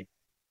 I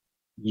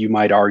you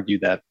might argue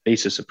that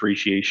basis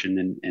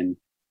appreciation and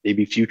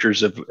maybe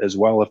futures as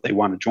well, if they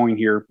want to join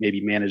here,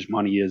 maybe managed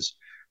money is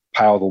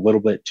piled a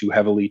little bit too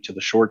heavily to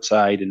the short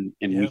side, and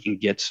we can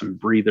get some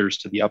breathers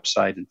to the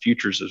upside in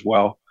futures as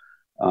well.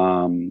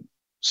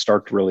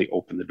 Start to really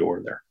open the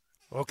door there.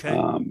 Okay.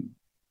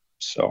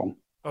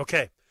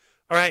 Okay.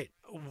 All right.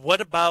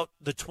 What about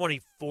the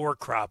 24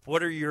 crop?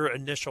 What are your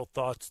initial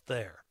thoughts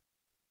there?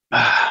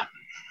 I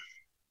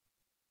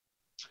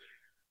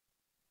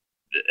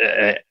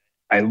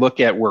look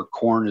at where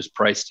corn is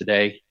priced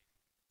today,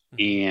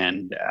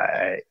 and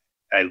I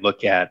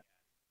look at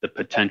the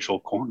potential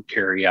corn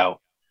carryout,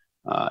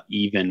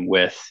 even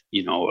with,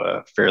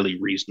 a fairly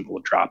reasonable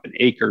drop in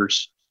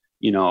acres.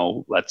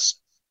 Let's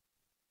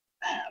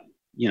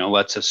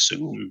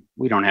assume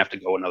we don't have to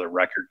go another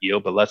record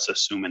yield, but let's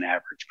assume an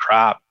average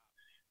crop.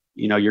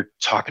 You're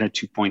talking a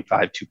 2.5,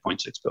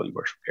 2.6 billion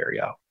bushel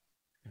carryout.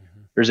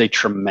 There's a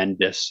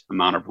tremendous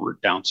amount of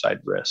downside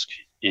risk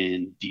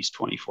in these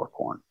 24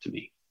 corn to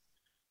me.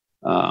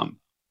 Now,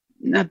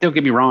 don't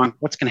get me wrong.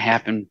 What's going to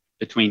happen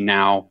between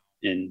now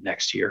and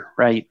next year,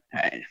 right?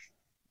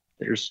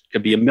 There's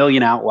could be a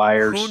million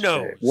outliers. Who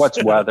knows?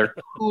 What's weather?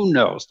 Who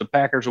knows? The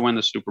Packers will win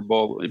the Super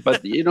Bowl,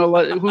 but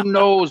who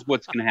knows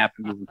what's going to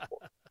happen moving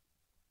forward,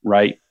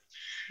 right?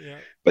 Yeah.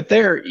 But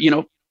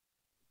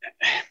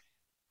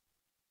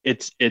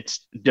it's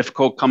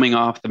difficult coming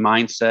off the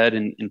mindset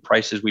and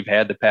prices we've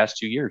had the past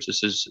 2 years.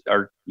 This is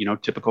our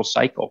typical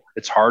cycle.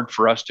 It's hard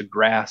for us to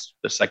grasp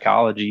the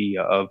psychology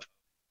of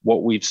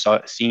what we've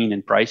seen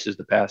in prices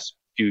the past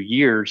few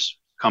years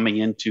coming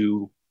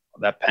into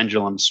that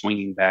pendulum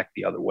swinging back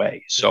the other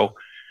way. So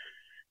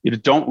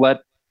don't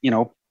let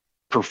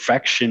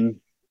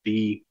perfection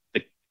be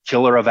the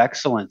killer of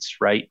excellence,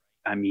 right?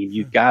 I mean,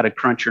 you've got to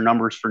crunch your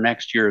numbers for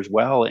next year as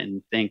well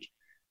and think,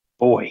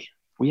 boy,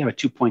 we have a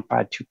 2.5,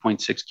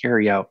 2.6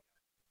 carryout.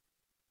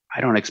 I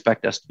don't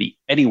expect us to be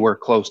anywhere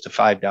close to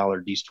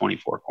 $5 these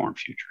 24 corn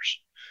futures.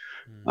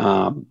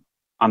 On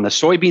the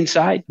soybean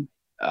side,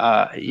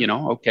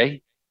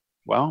 okay,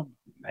 well,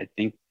 I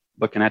think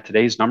looking at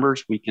today's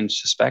numbers, we can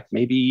suspect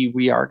maybe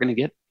we are going to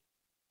get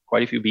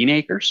quite a few bean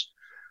acres.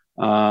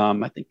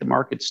 I think the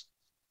market's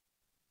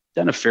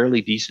done a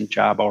fairly decent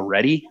job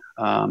already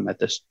at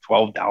this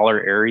 $12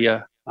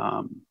 area.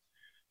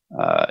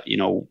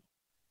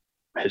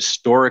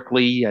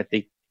 Historically, I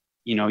think,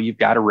 you've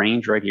got a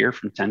range right here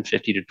from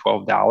 $10.50 to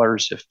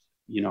 $12 if,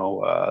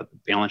 the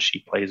balance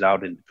sheet plays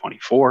out into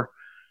 24.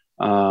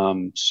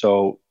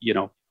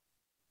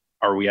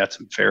 Are we at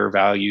some fair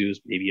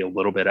values, maybe a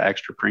little bit of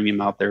extra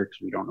premium out there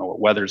because we don't know what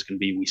weather is going to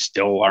be. We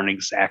still aren't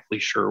exactly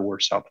sure where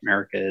South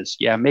America is.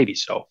 Yeah, maybe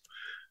so.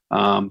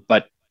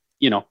 But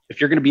if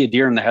you're going to be a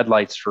deer in the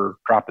headlights for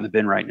crop in the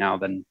bin right now,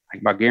 then I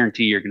can about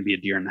guarantee you're going to be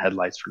a deer in the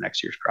headlights for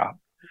next year's crop.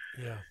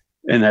 Yeah.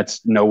 And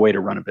that's no way to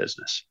run a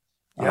business.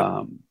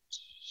 Yep.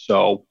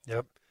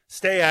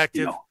 Stay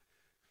active.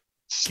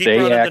 Keep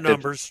running active. The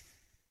numbers.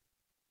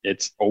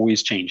 It's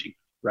always changing,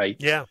 right?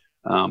 Yeah.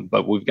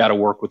 But we've got to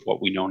work with what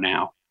we know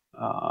now.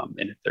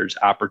 And if there's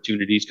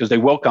opportunities, because they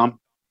will come,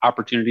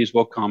 opportunities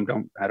will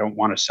come. I don't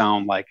want to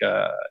sound like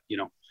a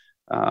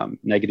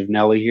negative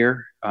Nelly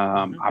here.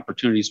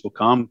 Opportunities will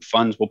come.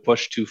 Funds will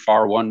push too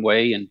far one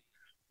way, and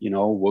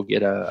we'll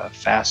get a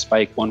fast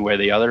spike one way or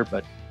the other.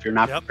 But if you're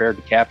not prepared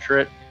to capture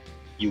it,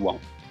 you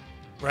won't.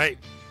 Right.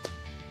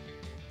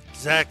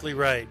 Exactly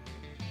right.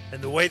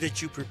 And the way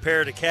that you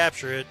prepare to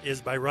capture it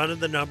is by running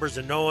the numbers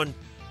and knowing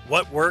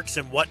what works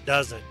and what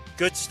doesn't.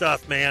 Good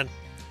stuff, man.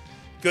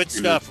 Good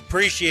stuff.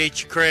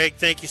 Appreciate you, Craig.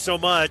 Thank you so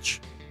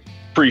much.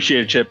 Appreciate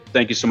it, Chip.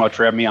 Thank you so much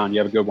for having me on. You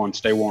have a good one.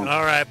 Stay warm.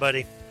 All right,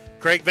 buddy.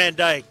 Craig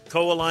VanDyke,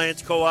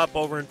 Co-Alliance Co-op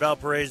over in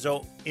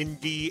Valparaiso,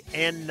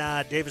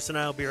 Indiana. Davis and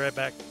I will be right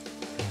back.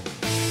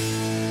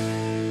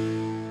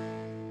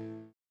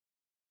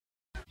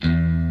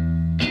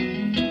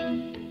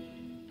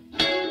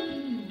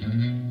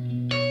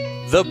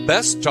 The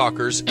best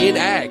talkers in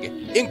ag,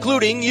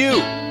 including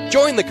you.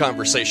 Join the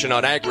conversation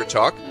on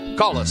AgriTalk.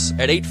 Call us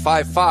at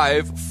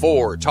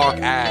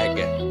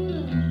 855-4-TALK-AG.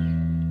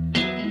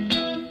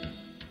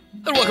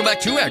 And welcome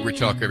back to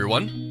AgriTalk,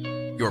 everyone.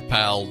 Your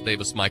pal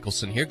Davis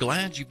Michelson here.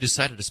 Glad you've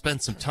decided to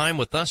spend some time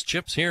with us.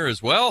 Chip's here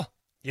as well.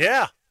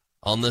 Yeah.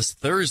 On this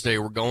Thursday,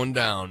 we're going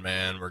down,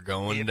 man. We're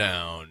going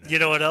down. You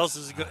know what else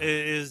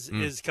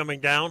is coming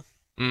down?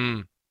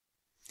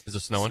 Is it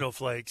snowing?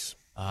 Snowflakes.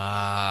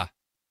 Yeah.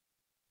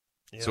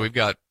 So we've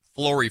got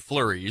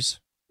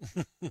flurries.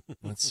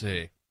 Let's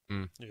see.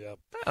 Yeah.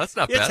 That's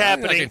not it's bad.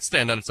 Happening. I can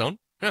stand on its own.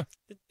 Yeah.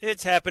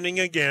 It's happening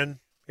again.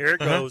 Here it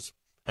goes.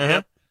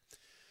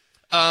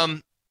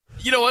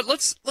 You know what?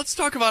 Let's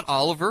talk about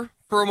Oliver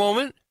for a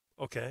moment.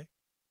 Okay.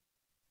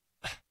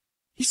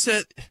 He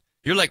said,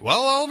 "You're like,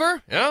 well,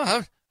 Oliver,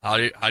 how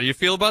do you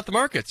feel about the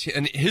markets?"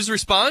 And his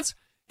response,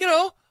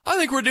 I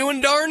think we're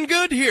doing darn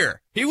good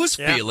here. He was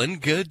feeling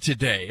good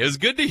today. It was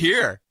good to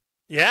hear.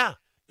 Yeah.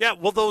 Yeah.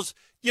 Well, those,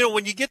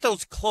 when you get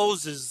those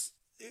closes,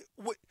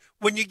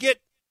 when you get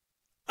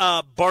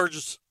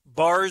bars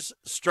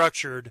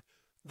structured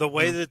the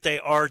way that they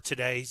are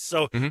today.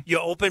 So you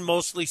open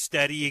mostly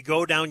steady, you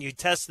go down, you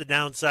test the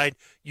downside,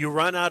 you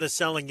run out of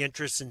selling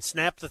interest and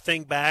snap the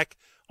thing back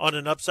on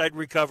an upside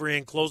recovery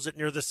and close it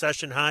near the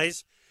session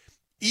highs.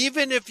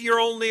 Even if you're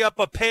only up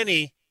a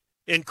penny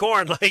in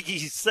corn, like he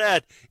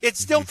said, it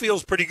still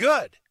feels pretty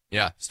good.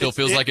 Yeah, still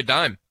feels like a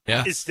dime.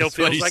 Yeah, it still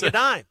feels like a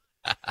dime.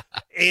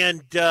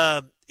 And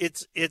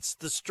it's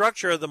the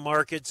structure of the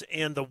markets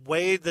and the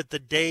way that the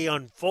day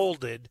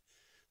unfolded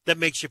that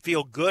makes you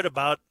feel good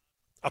about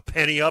a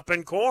penny up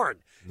in corn.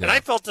 Yeah. And I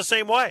felt the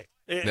same way.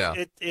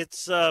 There's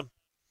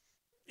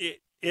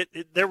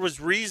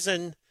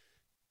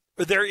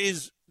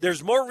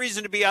more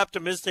reason to be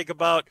optimistic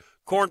about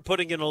corn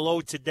putting in a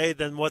low today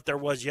than what there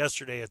was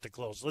yesterday at the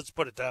close. Let's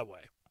put it that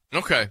way.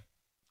 Okay.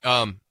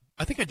 I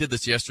think I did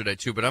this yesterday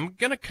too, but I'm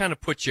going to kind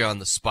of put you on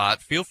the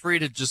spot. Feel free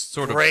to just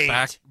sort of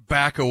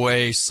back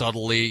away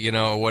subtly,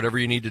 whatever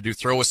you need to do,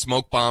 throw a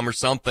smoke bomb or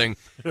something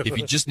if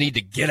you just need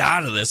to get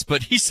out of this.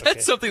 But he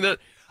said something that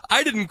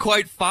I didn't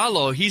quite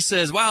follow. He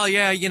says, well,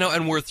 yeah,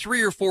 and we're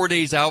 3 or 4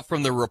 days out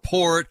from the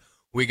report.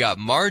 We got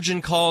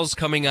margin calls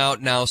coming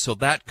out now, so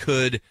that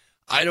could,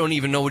 I don't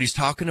even know what he's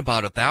talking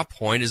about at that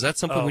point. Is that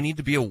something we need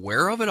to be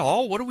aware of at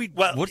all?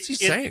 What's he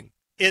saying?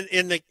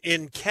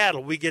 In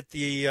cattle, we get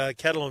the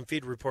cattle and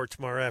feed report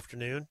tomorrow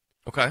afternoon.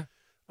 Okay.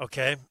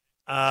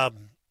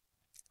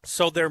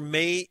 So there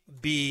may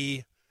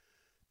be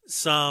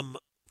some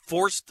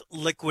forced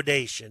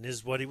liquidation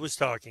is what he was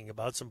talking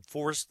about, some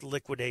forced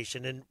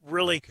liquidation. And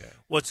really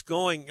what's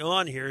going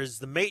on here is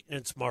the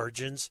maintenance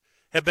margins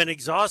have been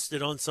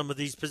exhausted on some of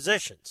these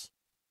positions.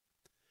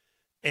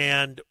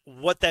 And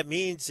what that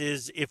means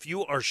is if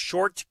you are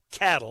short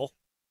cattle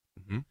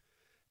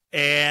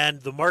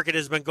and the market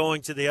has been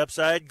going to the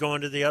upside,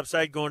 going to the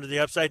upside, going to the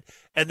upside,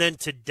 and then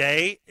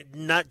today,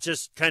 not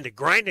just kind of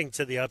grinding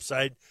to the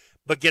upside,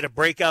 but get a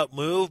breakout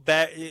move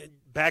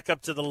back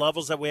up to the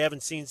levels that we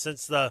haven't seen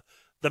since the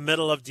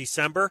middle of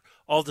December,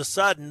 all of a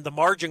sudden the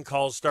margin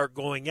calls start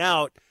going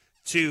out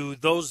to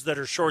those that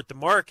are short the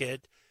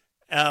market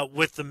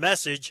with the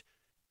message,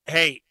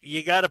 hey,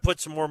 you got to put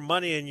some more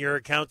money in your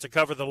account to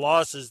cover the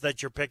losses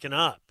that you're picking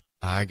up.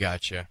 I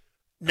gotcha.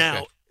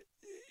 Now,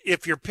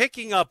 if you're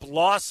picking up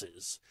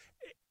losses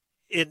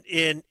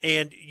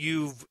and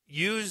you've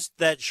used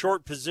that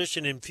short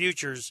position in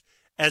futures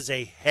as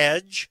a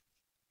hedge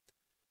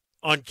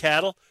on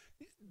cattle,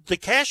 the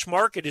cash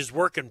market is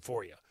working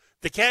for you.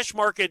 The cash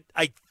market,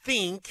 I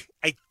think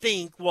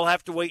we'll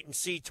have to wait and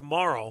see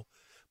tomorrow,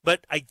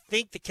 but I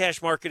think the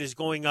cash market is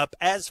going up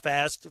as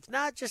fast, if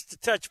not just a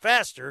touch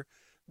faster,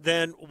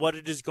 than what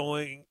it is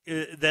going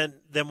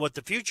than what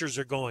the futures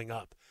are going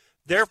up.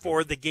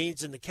 Therefore, the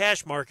gains in the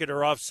cash market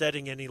are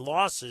offsetting any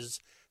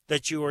losses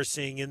that you are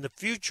seeing in the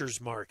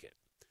futures market.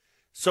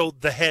 So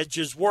the hedge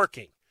is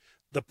working.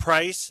 The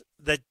price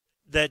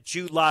that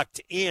you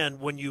locked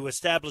in when you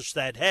established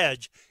that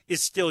hedge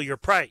is still your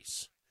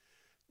price.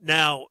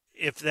 Now,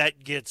 if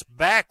that gets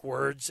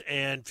backwards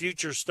and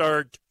futures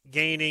start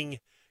gaining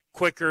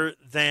quicker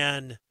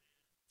than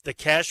the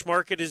cash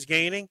market is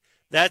gaining,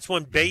 that's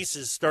when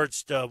basis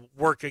starts to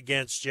work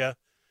against you,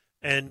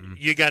 and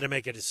you got to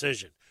make a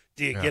decision.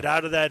 Do you get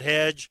out of that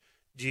hedge?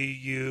 Do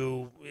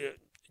you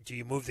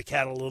move the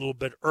cattle a little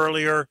bit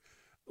earlier?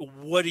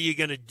 What are you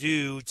going to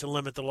do to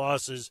limit the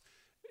losses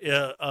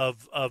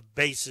of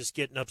basis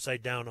getting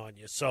upside down on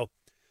you? So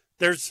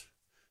there's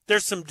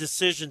some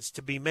decisions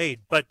to be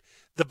made, but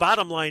the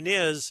bottom line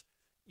is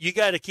you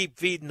got to keep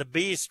feeding the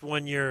beast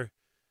when you're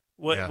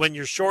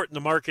short and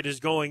the market is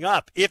going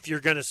up, if you're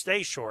going to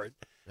stay short.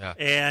 Yeah.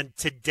 And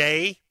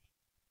today,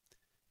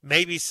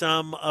 maybe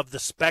some of the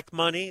spec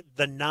money,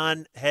 the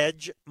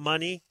non-hedge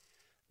money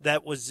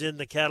that was in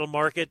the cattle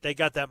market, they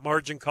got that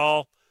margin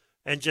call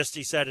and just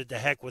decided to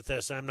heck with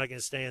this. I'm not going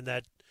to stay in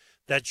that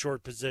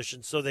short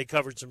position. So they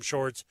covered some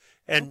shorts,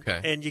 and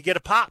you get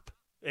a pop,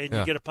 and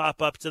you get a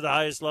pop up to the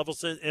highest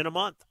levels in a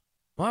month.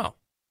 Wow.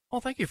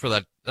 Well, thank you for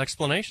that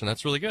explanation.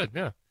 That's really good.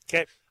 Yeah.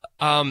 Okay.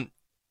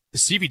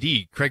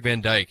 CVD, Craig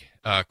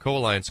VanDyke,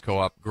 Co-Alliance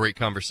Co-op, great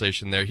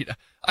conversation there.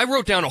 I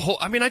wrote down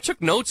I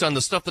took notes on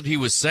the stuff that he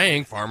was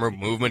saying. Farmer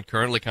movement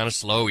currently kind of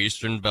slow,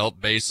 Eastern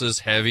Belt basis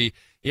heavy,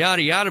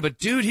 yada, yada. But,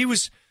 dude, he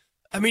was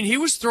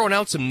throwing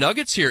out some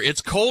nuggets here.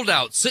 It's cold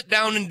out. Sit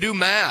down and do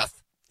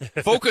math.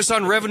 Focus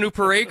on revenue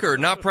per acre,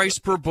 not price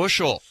per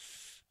bushel.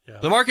 Yeah.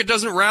 The market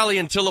doesn't rally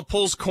until it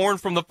pulls corn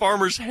from the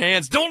farmer's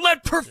hands. Don't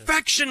let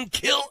perfection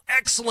kill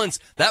excellence.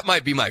 That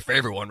might be my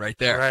favorite one right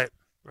there.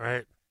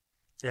 Right.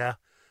 Yeah.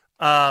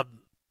 There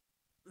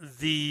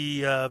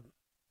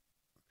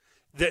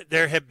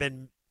have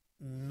been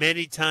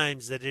many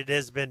times that it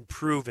has been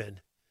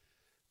proven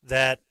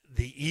that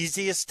the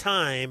easiest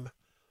time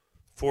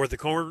for the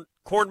corn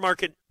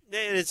market,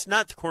 and it's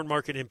not the corn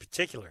market in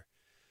particular,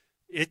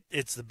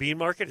 it's the bean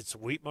market, it's the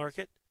wheat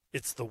market,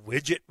 it's the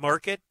widget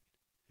market.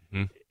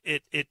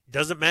 It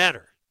doesn't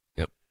matter.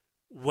 Yep.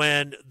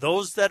 When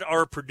those that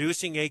are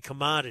producing a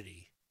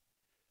commodity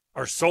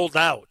are sold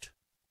out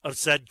of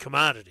said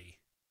commodity,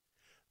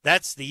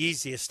 that's the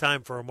easiest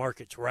time for a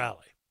market to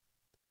rally.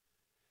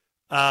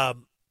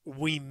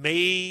 we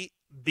may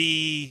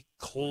be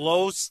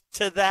close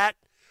to that.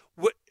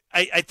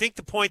 I think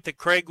the point that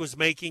Craig was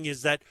making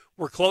is that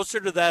we're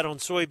closer to that on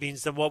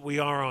soybeans than what we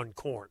are on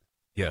corn.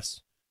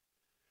 Yes.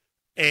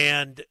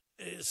 And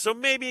so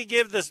maybe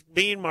give this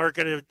bean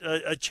market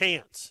a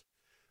chance.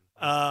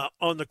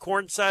 On the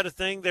corn side of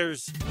thing,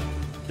 there's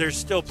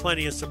still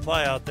plenty of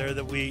supply out there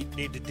that we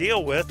need to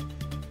deal with.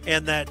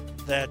 And that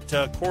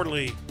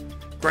quarterly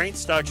grain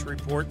stocks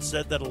report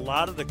said that a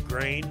lot of the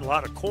grain, a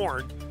lot of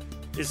corn,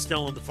 is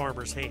still in the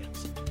farmers'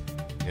 hands.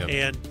 Yep.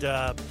 And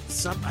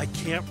I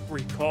can't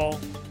recall,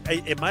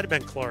 it might have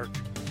been Clark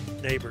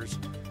Neighbors,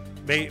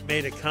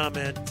 made a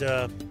comment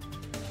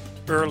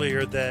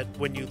earlier that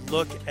when you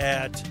look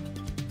at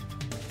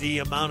the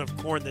amount of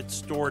corn that's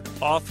stored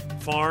off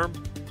farm,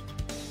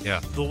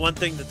 the one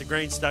thing that the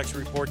grain stocks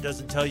report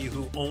doesn't tell you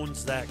who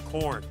owns that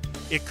corn.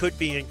 It could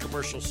be in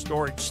commercial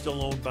storage,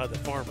 still owned by the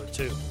farmer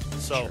too.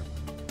 So,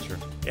 sure.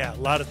 Yeah,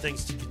 a lot of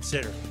things to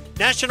consider.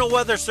 National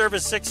Weather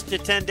Service 6 to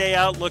 10 day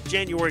outlook,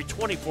 January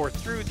 24th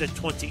through the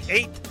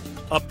 28th.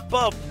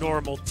 Above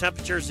normal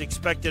temperatures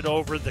expected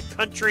over the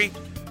country.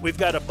 We've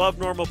got above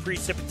normal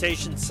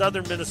precipitation,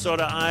 southern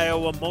Minnesota,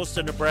 Iowa, most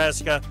of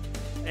Nebraska,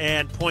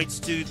 and points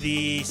to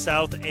the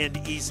south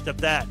and east of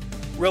that.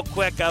 Real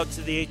quick, out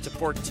to the 8 to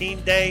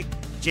 14 day,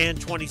 Jan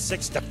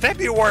 26 to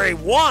February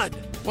 1.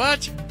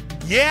 What?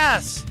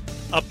 Yes.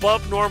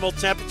 Above normal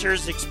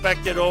temperatures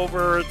expected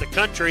over the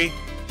country.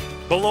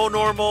 Below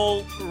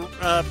normal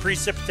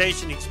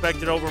precipitation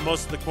expected over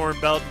most of the Corn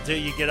Belt until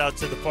you get out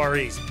to the Far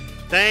East.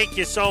 Thank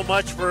you so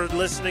much for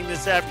listening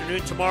this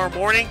afternoon. Tomorrow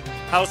morning,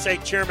 House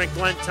 8 Chairman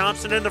Glenn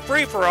Thompson in the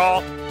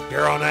free-for-all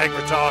here on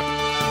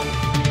AgriTalk.